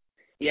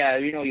 Yeah,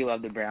 you know you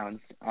love the Browns.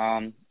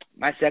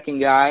 My second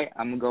guy,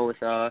 I'm going to go with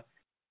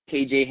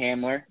KJ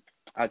Hamler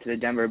to the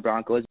Denver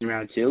Broncos in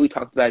round 2. We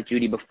talked about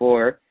Judy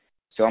before,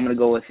 so I'm going to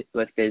go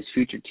with his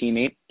future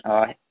teammate.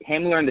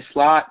 Hamler in the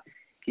slot,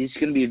 he's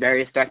going to be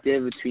very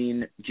effective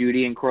between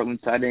Judy and Cortland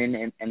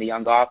Sutton and the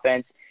young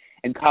offense.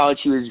 In college,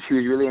 he was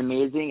really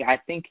amazing. I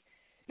think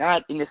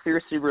not in the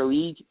first receiver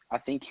league. I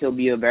think he'll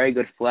be a very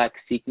good flex.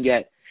 He can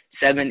get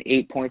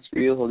 7-8 points for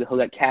you. He'll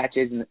get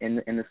catches in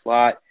the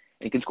slot.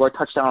 And he can score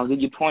touchdowns,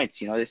 give you points.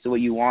 You know, this is what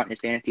you want in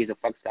fantasy as a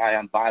flex guy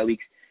on bye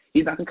weeks.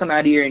 He's not going to come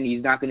out here and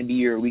he's not going to be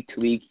your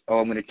week-to-week,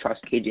 I'm going to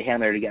trust KJ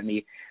Hamler to get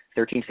me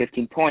 13,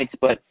 15 points.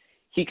 But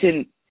he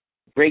can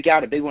break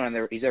out a big one on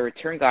there. He's a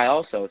return guy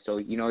also. So,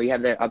 you know, you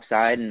have that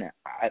upside, and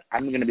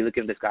I'm going to be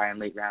looking at this guy in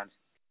late rounds.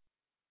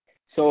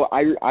 So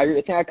I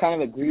think I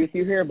kind of agree with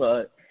you here,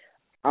 but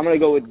I'm going to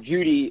go with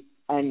Judy,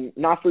 and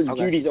not for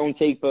Judy's own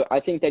sake, but I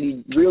think that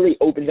he really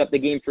opens up the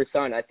game for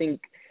Sutton. I think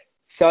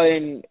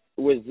Sutton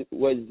was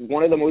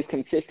one of the most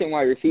consistent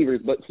wide receivers,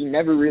 but he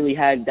never really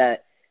had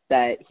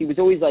that he was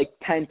always like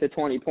 10 to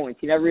 20 points.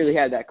 He never really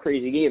had that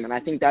crazy game, and I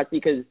think that's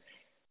because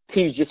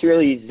teams just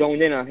really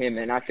zoned in on him,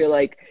 and I feel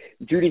like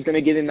Judy's going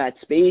to give him that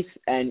space,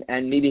 and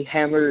maybe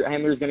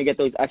Hamler's going to get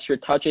those extra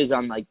touches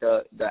on like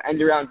the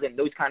end arounds and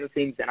those kind of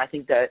things, and I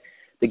think that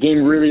the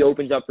game really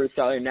opens up for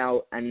Sutton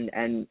now,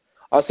 and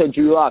also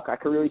Drew Lock. I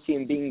could really see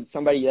him being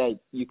somebody that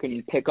you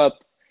can pick up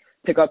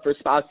for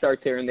spot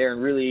starts here and there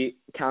and really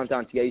count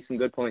on to get you some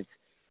good points.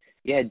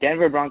 Yeah,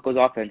 Denver Broncos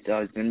offense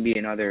is going to be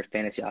another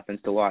fantasy offense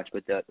to watch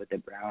with the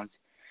Browns.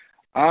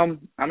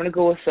 I'm going to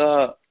go with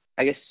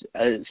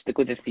stick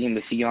with the theme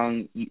with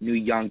new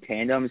young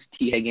tandems.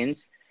 T. Higgins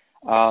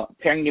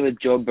pairing him with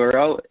Joe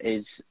Burrow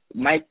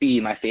might be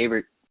my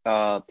favorite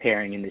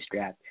pairing in this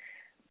draft.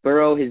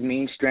 Burrow, his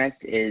main strength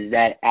is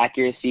that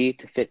accuracy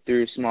to fit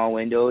through small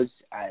windows.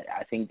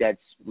 I think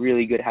that's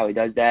really good how he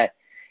does that.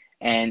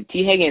 And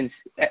T. Higgins,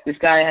 this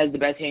guy has the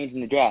best hands in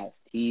the draft.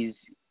 He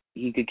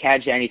could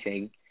catch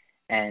anything.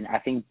 And I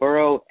think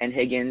Burrow and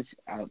Higgins,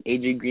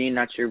 AJ Green,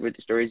 not sure what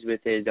the story is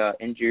with his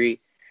injury,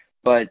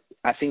 but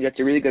I think that's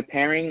a really good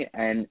pairing.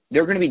 And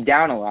they're going to be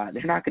down a lot.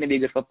 They're not going to be a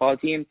good football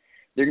team.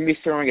 They're going to be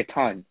throwing a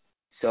ton.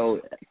 So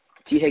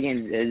T.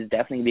 Higgins is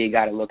definitely going to be a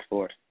guy to look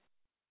for.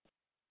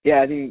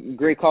 Yeah, I think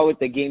great call with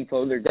the game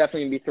flow. They're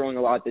definitely going to be throwing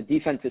a lot. The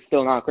defense is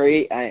still not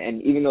great,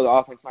 and even though the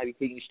offense might be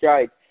taking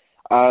strides,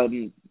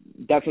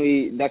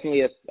 definitely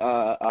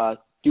a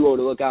duo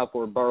to look out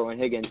for, Burrow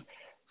and Higgins.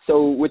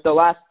 So with the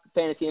last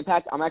fantasy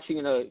impact, I'm actually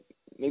going to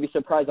maybe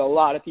surprise a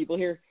lot of people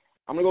here.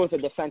 I'm going to go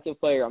with a defensive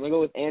player. I'm going to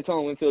go with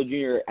Antoine Winfield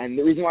Jr., and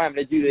the reason why I'm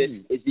going to do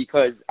this is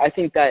because I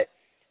think that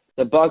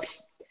the Bucs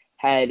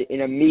had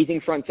an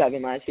amazing front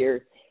seven last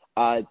year.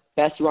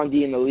 Best run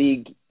D in the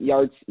league,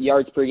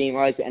 yards per game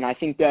wise, and I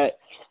think that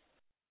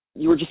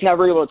you were just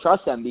never able to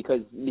trust them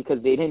because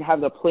they didn't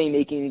have the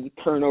playmaking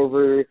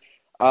turnover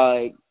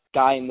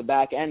guy in the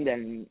back end,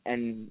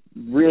 and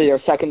really our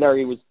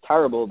secondary was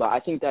terrible. But I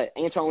think that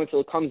Antoine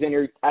Winfield comes in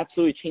here,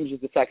 absolutely changes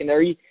the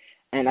secondary,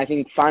 and I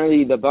think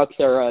finally the Bucs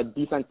are a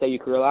defense that you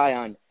can rely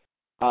on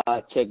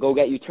to go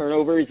get you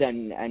turnovers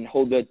and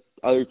hold the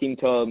other team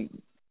to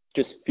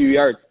just a few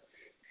yards.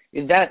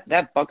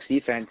 That Bucs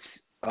defense,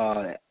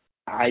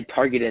 I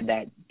targeted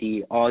that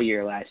D all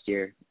year last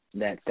year,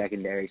 that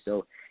secondary.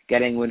 So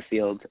getting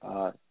Winfield,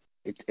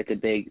 it's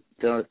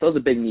a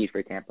big need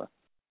for Tampa.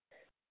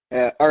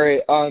 All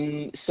right.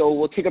 So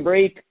we'll take a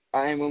break,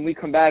 and when we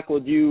come back, we'll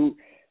do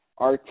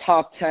our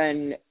top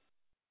 10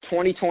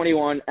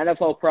 2021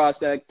 NFL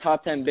prospect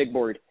top 10 big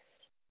board.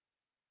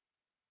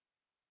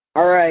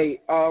 All right.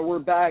 We're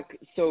back.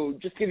 So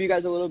just to give you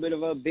guys a little bit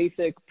of a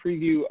basic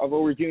preview of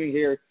what we're doing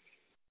here.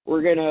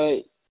 We're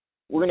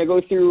gonna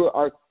go through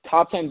our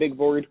top 10 big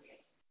board.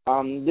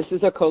 This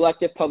is a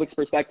collective public's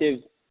perspective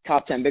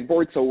top 10 big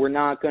board, so we're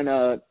not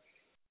gonna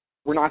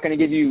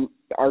give you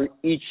our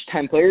each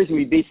 10 players.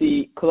 We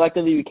basically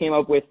collectively came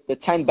up with the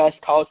 10 best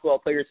college football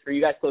players for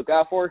you guys to look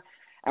out for,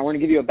 and we're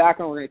gonna give you a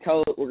background. We're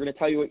gonna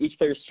tell you what each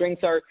player's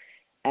strengths are,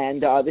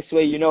 and this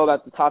way you know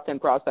about the top 10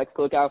 prospects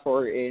to look out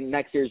for in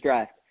next year's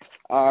draft.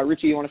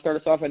 Richie, you want to start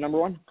us off at number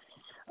 1?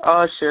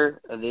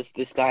 Sure.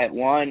 This guy at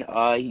 1,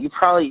 you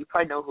probably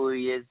know who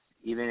he is,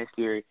 even if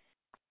you're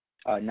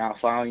not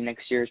following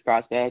next year's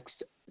prospects.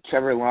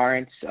 Trevor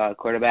Lawrence,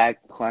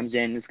 quarterback,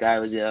 Clemson. This guy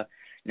was a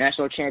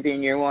national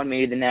champion year 1,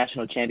 made the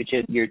national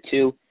championship year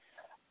 2.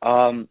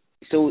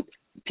 So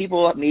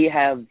people like me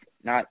have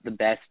not the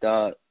best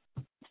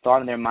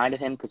thought in their mind of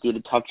him because he had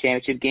a tough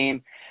championship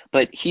game,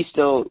 but he's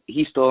still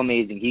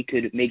amazing. He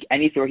could make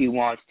any throw he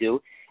wants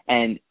to,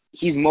 and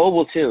he's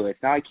mobile too.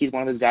 It's not like he's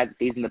one of those guys that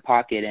stays in the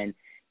pocket and,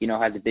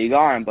 has a big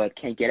arm but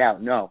can't get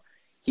out. No.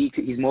 He's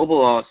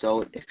mobile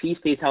also. If he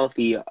stays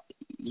healthy,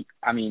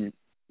 the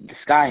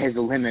sky has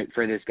a limit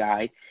for this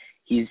guy.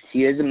 He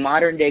is a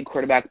modern day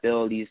quarterback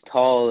build. He's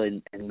tall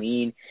and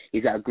lean.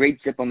 He's got a great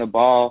zip on the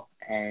ball,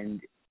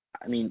 and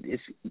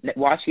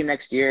watching him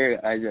next year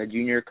as a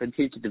junior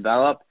continue to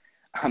develop,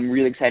 I'm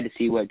really excited to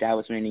see what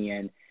Dallas Winning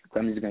and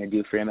Clemson is going to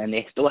do for him. And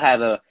they still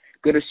have a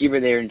good receiver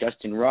there in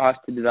Justin Ross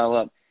to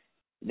develop.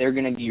 They're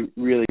going to be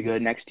really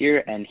good next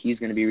year, and he's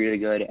going to be really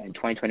good. And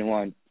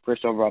 2021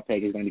 first overall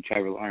pick is going to be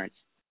Trevor Lawrence.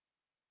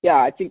 Yeah,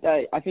 I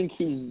think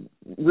he's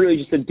really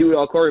just a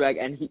do-it-all quarterback,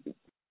 and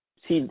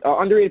an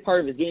underrated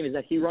part of his game is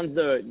that he runs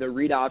the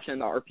read option,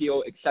 the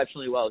RPO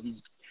exceptionally well. He's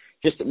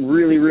just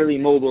really, really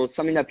mobile. It's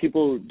something that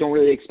people don't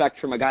really expect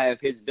from a guy of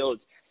his build.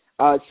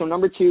 So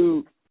number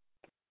 2,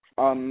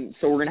 so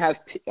we're going to have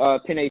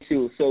Penei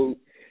Sewell. So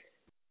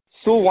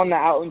Sewell won the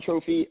Outland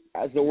Trophy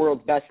as the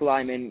world's best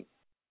lineman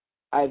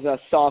as a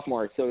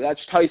sophomore. So that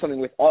should tell you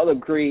something. With all the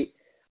great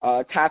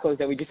tackles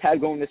that we just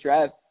had going this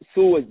draft,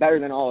 Sewell was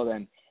better than all of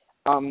them.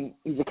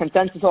 He's a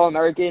consensus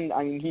All-American.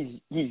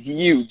 He's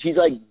huge. He's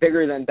like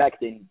bigger than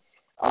Becton.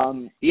 I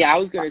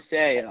was gonna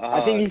say.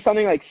 I think he's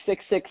something like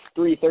 6'6",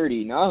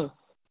 330. No.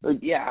 I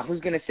was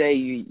gonna say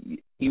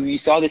you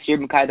saw this year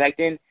Mekhi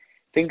Becton.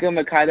 Think of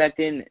Mekhi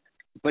Becton,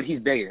 but he's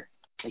bigger.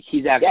 Like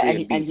he's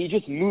actually and he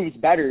just moves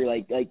better.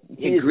 Like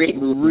he's a great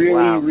move.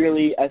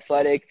 Really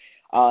athletic.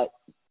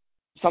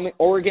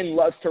 Oregon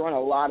loves to run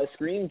a lot of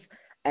screens.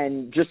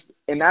 And just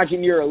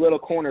imagine you're a little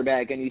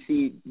cornerback and you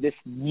see this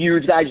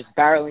huge guy just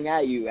barreling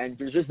at you, and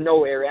there's just no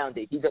way around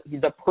it.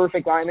 He's a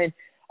perfect lineman.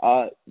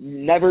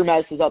 Never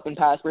messes up in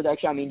pass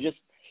protection.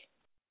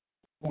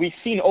 We've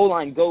seen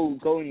O-line go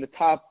in the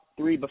top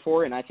 3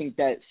 before, and I think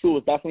that Sewell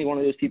is definitely one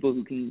of those people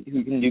who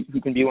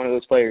can be one of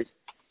those players.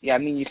 Yeah,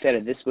 you said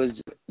it. This was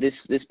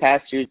this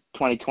past year,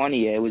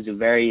 2020. It was a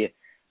very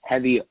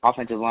heavy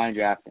offensive line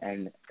draft,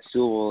 and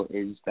Sewell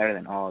is better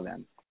than all of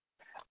them.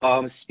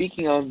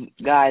 Speaking of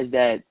guys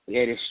that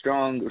had a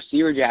strong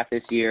receiver draft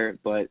this year,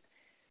 but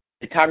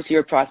the top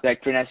receiver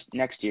prospect for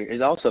next year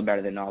is also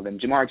better than all of them,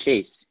 Jamar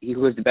Chase. He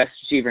was the best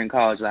receiver in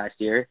college last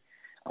year.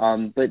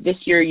 But this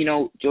year,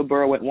 Joe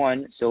Burrow went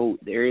 1, so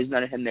there is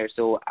none of him there.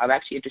 So I'm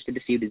actually interested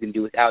to see what he's going to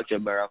do without Joe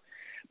Burrow.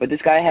 But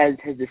this guy has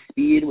the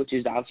speed, which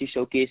is obviously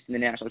showcased in the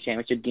national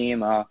championship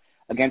game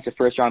against a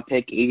first-round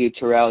pick, A.J.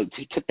 Terrell.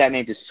 He took that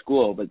man to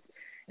school.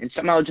 And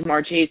somehow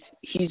Jamar Chase,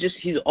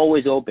 he's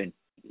always open.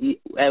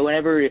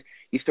 Whenever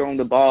he's throwing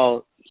the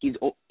ball, he's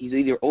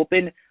either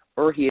open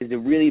or he has a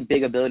really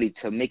big ability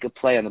to make a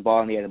play on the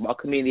ball in the air. The ball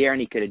could be in the air and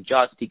he could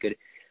adjust. He could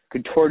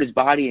contort his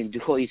body and do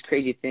all these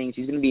crazy things.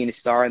 He's going to be a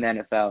star in the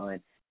NFL,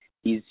 and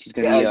he's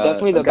going to be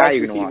definitely a guy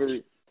you're going to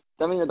watch.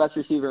 Definitely the best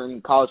receiver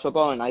in college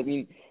football,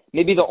 and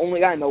maybe the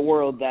only guy in the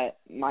world that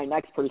my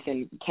next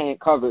person can't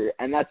cover,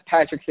 and that's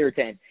Patrick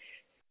Surtain.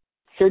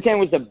 Surtain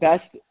was the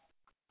best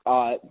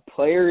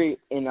player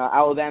in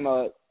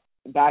Alabama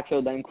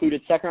backfield that included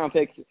second-round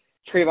picks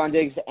Trayvon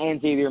Diggs and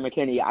Xavier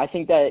McKinney. I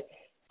think that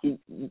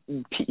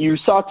you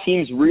saw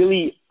teams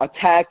really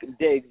attack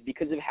Diggs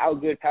because of how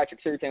good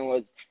Patrick Surtain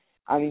was.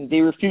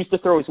 They refused to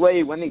throw his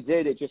way. When they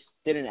did, it just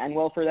didn't end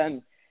well for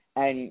them.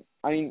 And,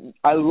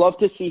 I love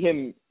to see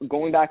him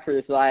going back for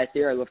this last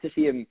year. I love to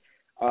see him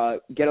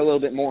get a little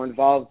bit more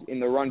involved in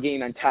the run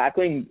game and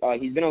tackling.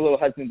 He's been a little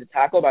hesitant to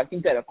tackle, but I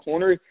think that a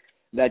corner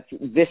that's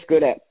this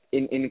good at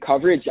in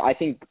coverage, I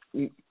think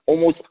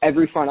almost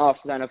every front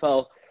office in the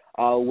NFL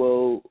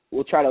will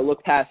try to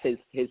look past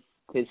his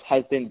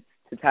hesitant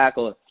to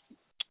tackle,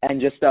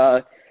 and just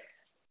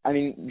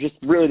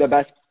really the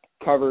best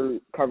cover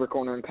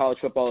corner in college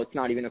football. It's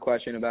not even a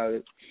question about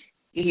it.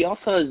 He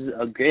also has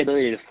a great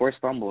ability to force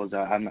fumbles.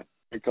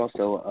 It's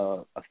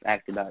also a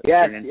fact about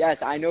Yes,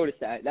 I noticed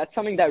that. That's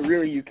something that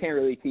really you can't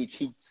really teach.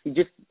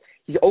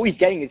 He's always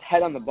getting his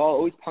head on the ball,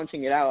 always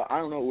punching it out. I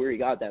don't know where he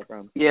got that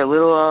from. Yeah,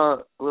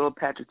 little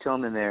Patrick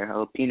Tillman there, a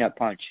little peanut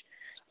punch.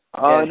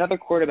 Another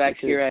quarterback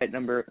here at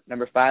number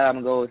 5,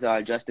 I'm going to go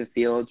with Justin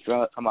Fields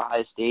from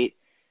Ohio State.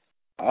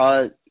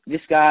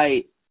 This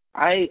guy,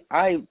 I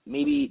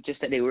maybe just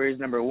said they were his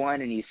number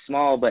 1 and he's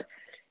small, but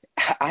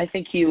I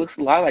think he looks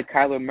a lot like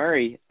Kyler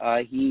Murray.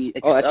 That's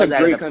a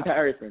great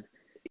comparison.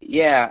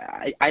 Yeah,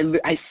 I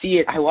see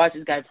it. I watch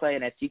this guy play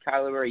and I see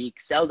Kyler Murray. He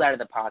excels out of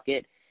the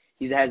pocket.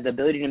 He has the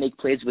ability to make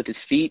plays with his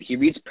feet. He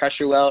reads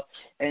pressure well,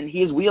 and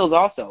he has wheels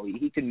also.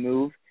 He can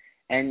move,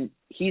 and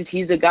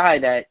he's a guy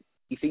that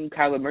you think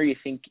Kyler Murray. You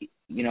think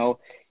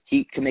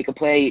he can make a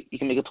play. He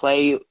can make a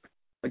play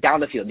down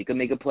the field. He can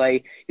make a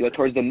play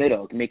towards the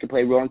middle. He can make a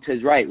play rolling to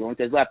his right, rolling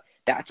to his left.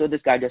 That's what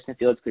this guy Justin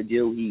Fields could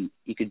do.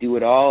 He could do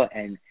it all,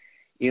 and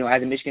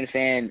as a Michigan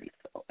fan,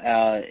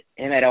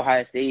 him at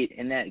Ohio State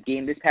in that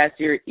game this past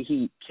year,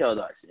 he killed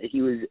us.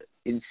 He was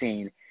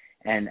insane.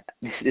 And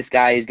this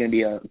guy is going to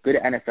be a good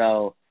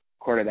NFL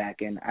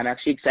quarterback, and I'm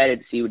actually excited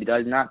to see what he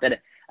does. Not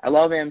that I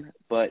love him,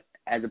 but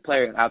as a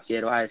player, obviously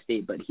at Ohio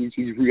State, but he's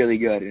really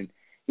good, and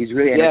he's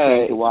really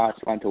entertaining to watch,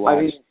 fun to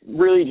watch.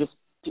 Really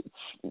just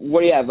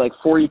what do you have, like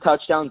 40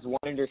 touchdowns, 1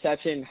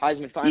 interception,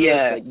 Heisman finalist?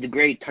 Yeah, like, the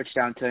great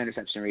touchdown to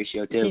interception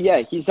ratio too.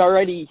 Yeah, he's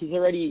already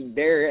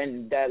there,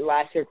 and that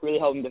last year really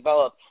helped him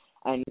develop.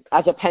 And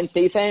as a Penn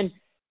State fan,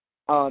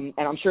 and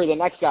I'm sure the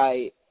next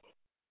guy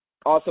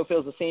also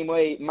feels the same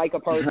way, Micah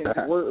Parsons,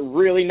 we're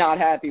really not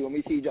happy when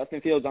we see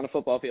Justin Fields on a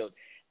football field.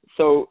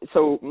 So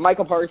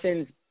Micah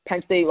Parsons,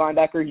 Penn State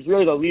linebacker, he's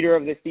really the leader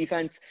of this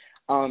defense.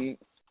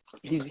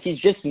 He's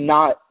just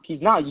not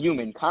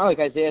human, kind of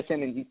like Isaiah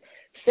Simmons. He's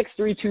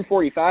 6'3",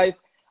 245,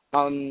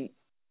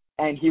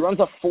 and he ran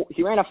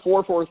a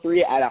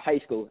 4.43 at a high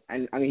school,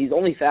 and I mean he's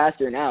only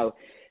faster now.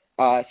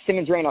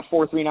 Simmons ran a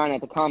 4.39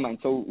 at the combine,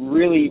 so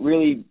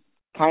really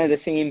kind of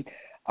the same.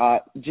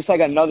 Just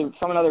like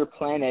another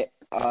planet.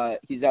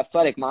 He's an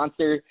athletic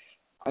monster.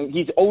 I mean,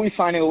 he's always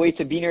finding a way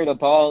to be near the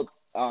ball.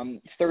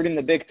 Third in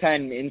the Big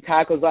Ten in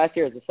tackles last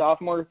year as a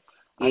sophomore.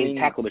 He's a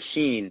tackle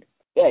machine.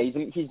 Yeah, he's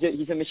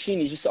a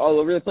machine. He's just all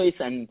over the place,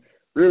 and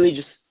really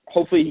just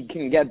hopefully he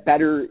can get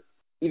better,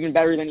 even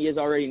better than he is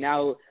already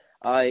now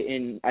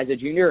as a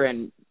junior,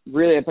 and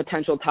really a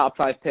potential top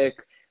 5 pick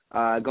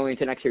going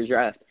into next year's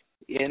draft.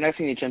 Yeah, another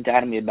thing that jumped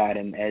out at me about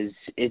him is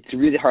it's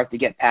really hard to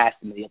get past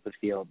him in the open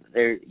field.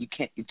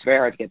 It's very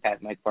hard to get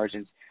past Mike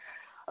Parsons.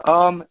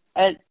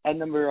 At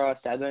number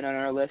 7 on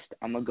our list,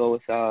 I'm gonna go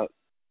with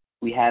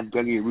we have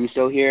Gregory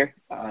Rousseau here.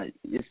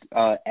 This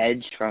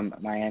edge from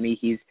Miami.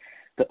 He's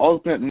the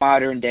ultimate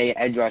modern day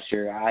edge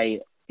rusher.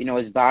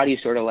 His body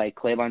is sort of like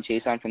Clavon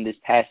Chason from this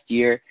past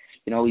year.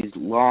 He's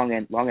long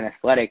and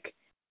athletic,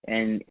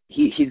 and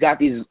he's got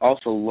these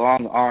also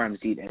long arms.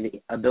 And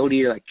the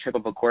ability to like trip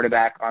up a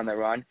quarterback on the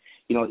run.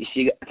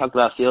 She talked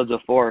about Fields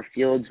before.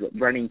 Fields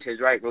running to his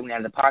right, rolling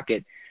out of the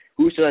pocket.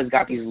 Rousseau has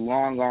got these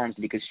long arms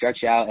that he can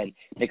stretch out and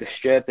make a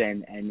strip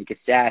and make a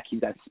sack. He's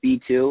got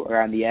speed too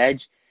around the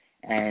edge,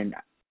 and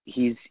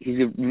he's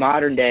a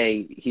modern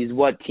day. He's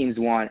what teams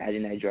want as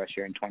an edge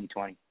rusher in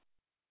 2020.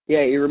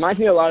 Yeah, he reminds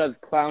me a lot of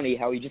Clowney,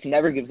 how he just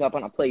never gives up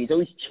on a play. He's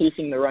always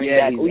chasing the running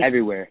back. He's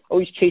everywhere.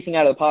 Always chasing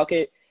out of the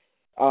pocket.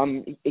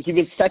 He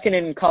was second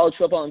in college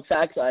football in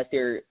sacks last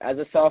year as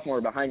a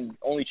sophomore, behind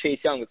only Chase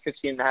Young with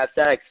 15.5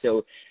 sacks.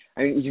 So,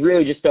 I mean, he's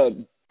really just a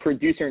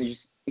producer, and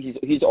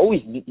he's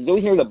always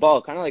near the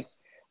ball, kind of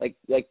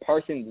like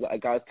Parsons,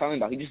 like I was telling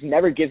about. He just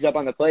never gives up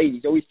on the play.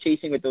 He's always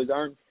chasing with those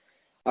arms.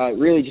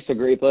 Really, just a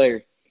great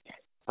player.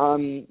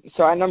 So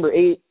at number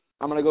 8,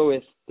 I'm gonna go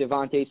with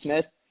Devontae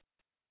Smith.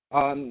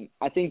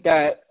 I think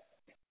that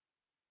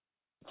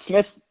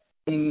Smith,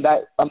 in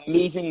that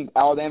amazing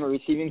Alabama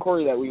receiving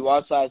core that we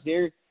watched last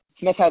year,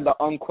 Smith had the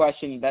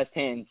unquestioned best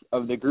hands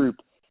of the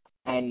group,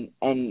 and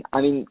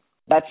I mean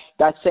that's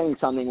saying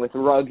something with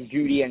Ruggs,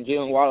 Judy, and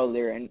Jalen Waddle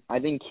there, and I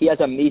think he has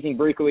amazing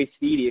breakaway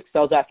speed. He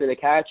excels after the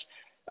catch,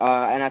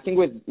 and I think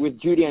with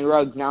Judy and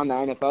Ruggs now in the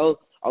NFL,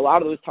 a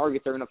lot of those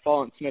targets are going to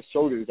fall on Smith's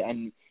shoulders,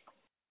 and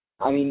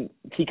I mean,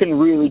 he can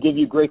really give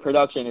you great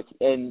production.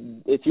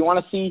 And if you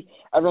want to see,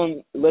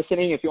 everyone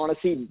listening, if you want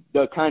to see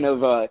the kind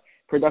of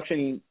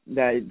production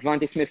that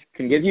Devontae Smith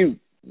can give you,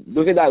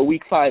 look at that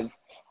Week 5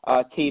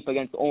 tape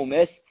against Ole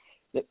Miss.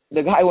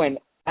 The guy went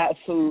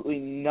absolutely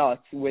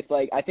nuts with,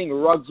 like, I think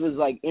Ruggs was,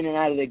 like, in and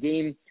out of the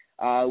game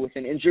with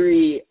an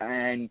injury,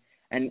 and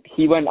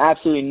he went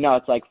absolutely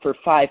nuts, like, for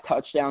 5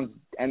 touchdowns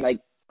and, like,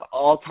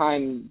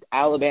 all-time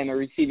Alabama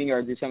receiving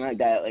yards or something like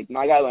that. Like,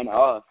 my guy went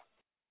off.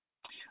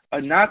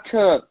 Not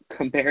to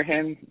compare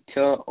him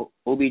to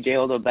OBJ,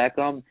 Odell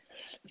Beckham,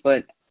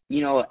 but,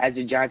 as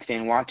a Giants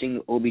fan, watching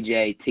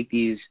OBJ take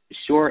these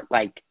short,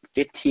 like,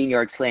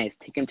 15-yard slants,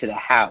 take him to the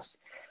house.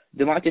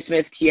 Devontae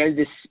Smith, he has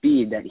this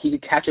speed that he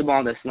could catch a ball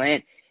on the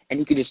slant, and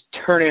he could just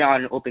turn it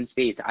on in open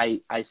space.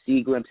 I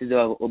see glimpses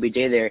of OBJ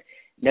there.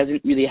 He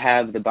doesn't really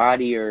have the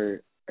body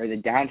or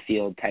the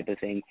downfield type of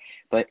thing,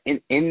 but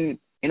in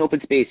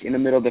open space, in the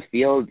middle of the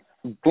field,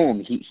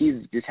 boom, he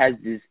just has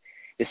the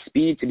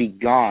speed to be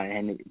gone,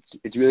 and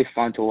it's really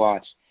fun to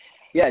watch.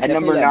 Yeah, at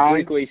number 9,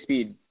 breakaway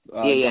speed.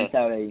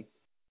 Number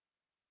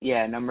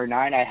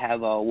 9, I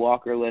have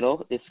Walker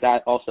Little. This guy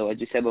also, I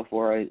just said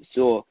before,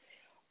 Sewell.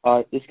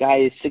 This guy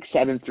is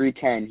 6'7",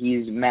 310.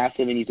 He's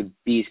massive and he's a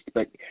beast,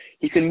 but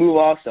he can move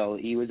also.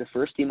 He was a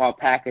first-team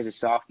All-Pac as a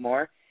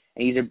sophomore,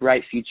 and he's a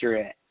bright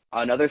future.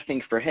 Another thing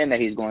for him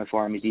that he's going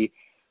for him is he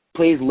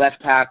plays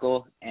left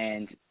tackle,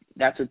 and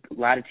that's what a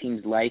lot of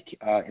teams like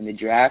in the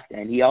draft.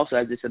 And he also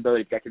has this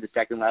ability to get to the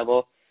second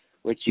level,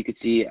 which you could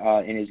see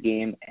in his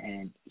game.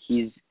 And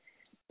he's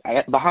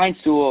behind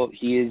Sewell.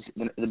 He is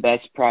the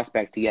best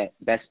prospect to get,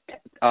 best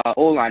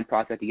O-line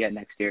prospect to get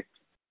next year.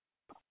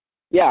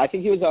 Yeah, I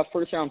think he was a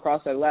first-round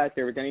prospect last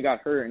year, but then he got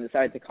hurt and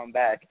decided to come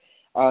back.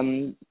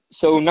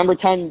 So number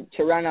 10,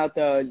 to round out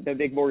the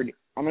big board,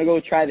 I'm going to go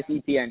with Travis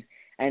Etienne.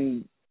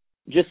 And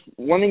just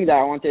one thing that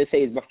I wanted to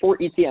say is before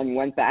Etienne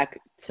went back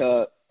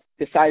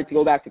decided to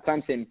go back to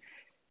Clemson,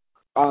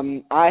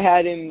 I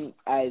had him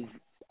as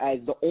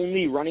the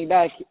only running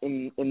back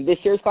in this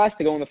year's class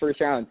to go in the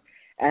first round.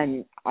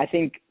 And I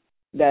think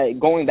that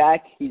going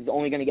back, he's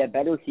only going to get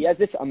better. He has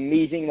this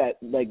amazing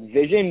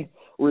vision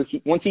where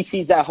once he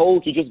sees that hole,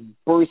 he just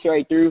bursts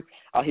right through.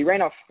 He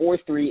ran a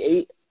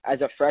 4.38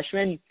 as a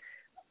freshman,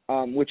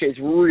 which is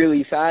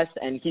really fast,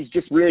 and he's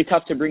just really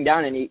tough to bring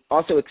down, and he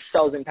also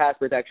excels in pass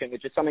protection,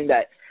 which is something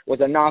that was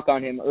a knock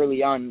on him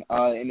early on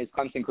in his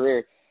Clemson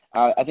career.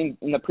 I think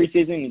in the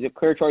preseason he's a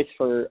clear choice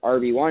for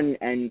RB1,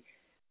 and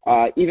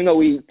even though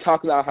we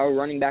talk about how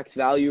running backs'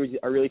 values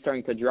are really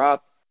starting to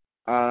drop,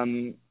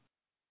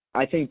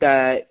 I think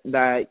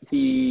that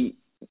he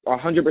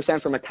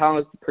 100% from a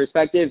talent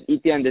perspective,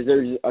 Etienne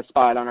deserves a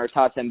spot on our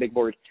top 10 big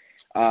board.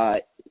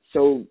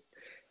 So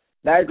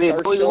that's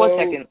our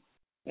show.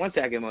 One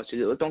second,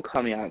 Moshe. Don't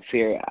call me out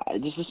fair.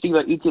 Just to speak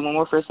about Etienne one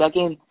more for a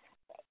second.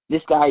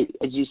 This guy,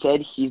 as you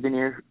said, he's been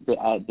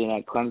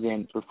at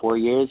Clemson for 4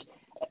 years.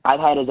 I've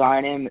had his eye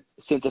on him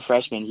since a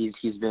freshman.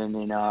 He's been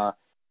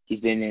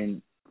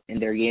in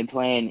their game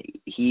plan.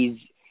 He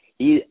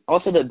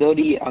also the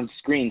ability on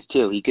screens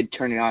too. He could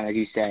turn it on, as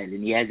you said,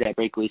 and he has that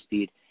breakaway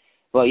speed.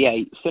 But yeah,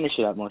 finish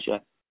it up, Moshe.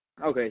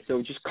 Okay,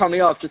 so just cut me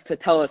off just to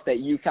tell us that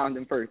you found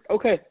him first.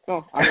 Okay,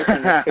 no, I'm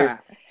listening too.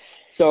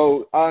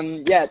 So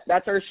yeah,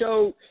 that's our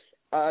show.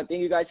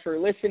 Thank you guys for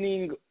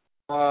listening.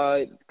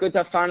 Good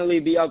to finally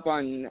be up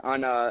on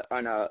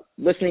a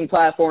listening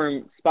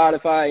platform,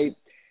 Spotify.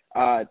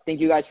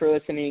 Thank you guys for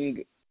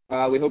listening.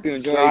 We hope you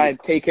enjoy.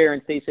 Take care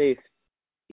and stay safe.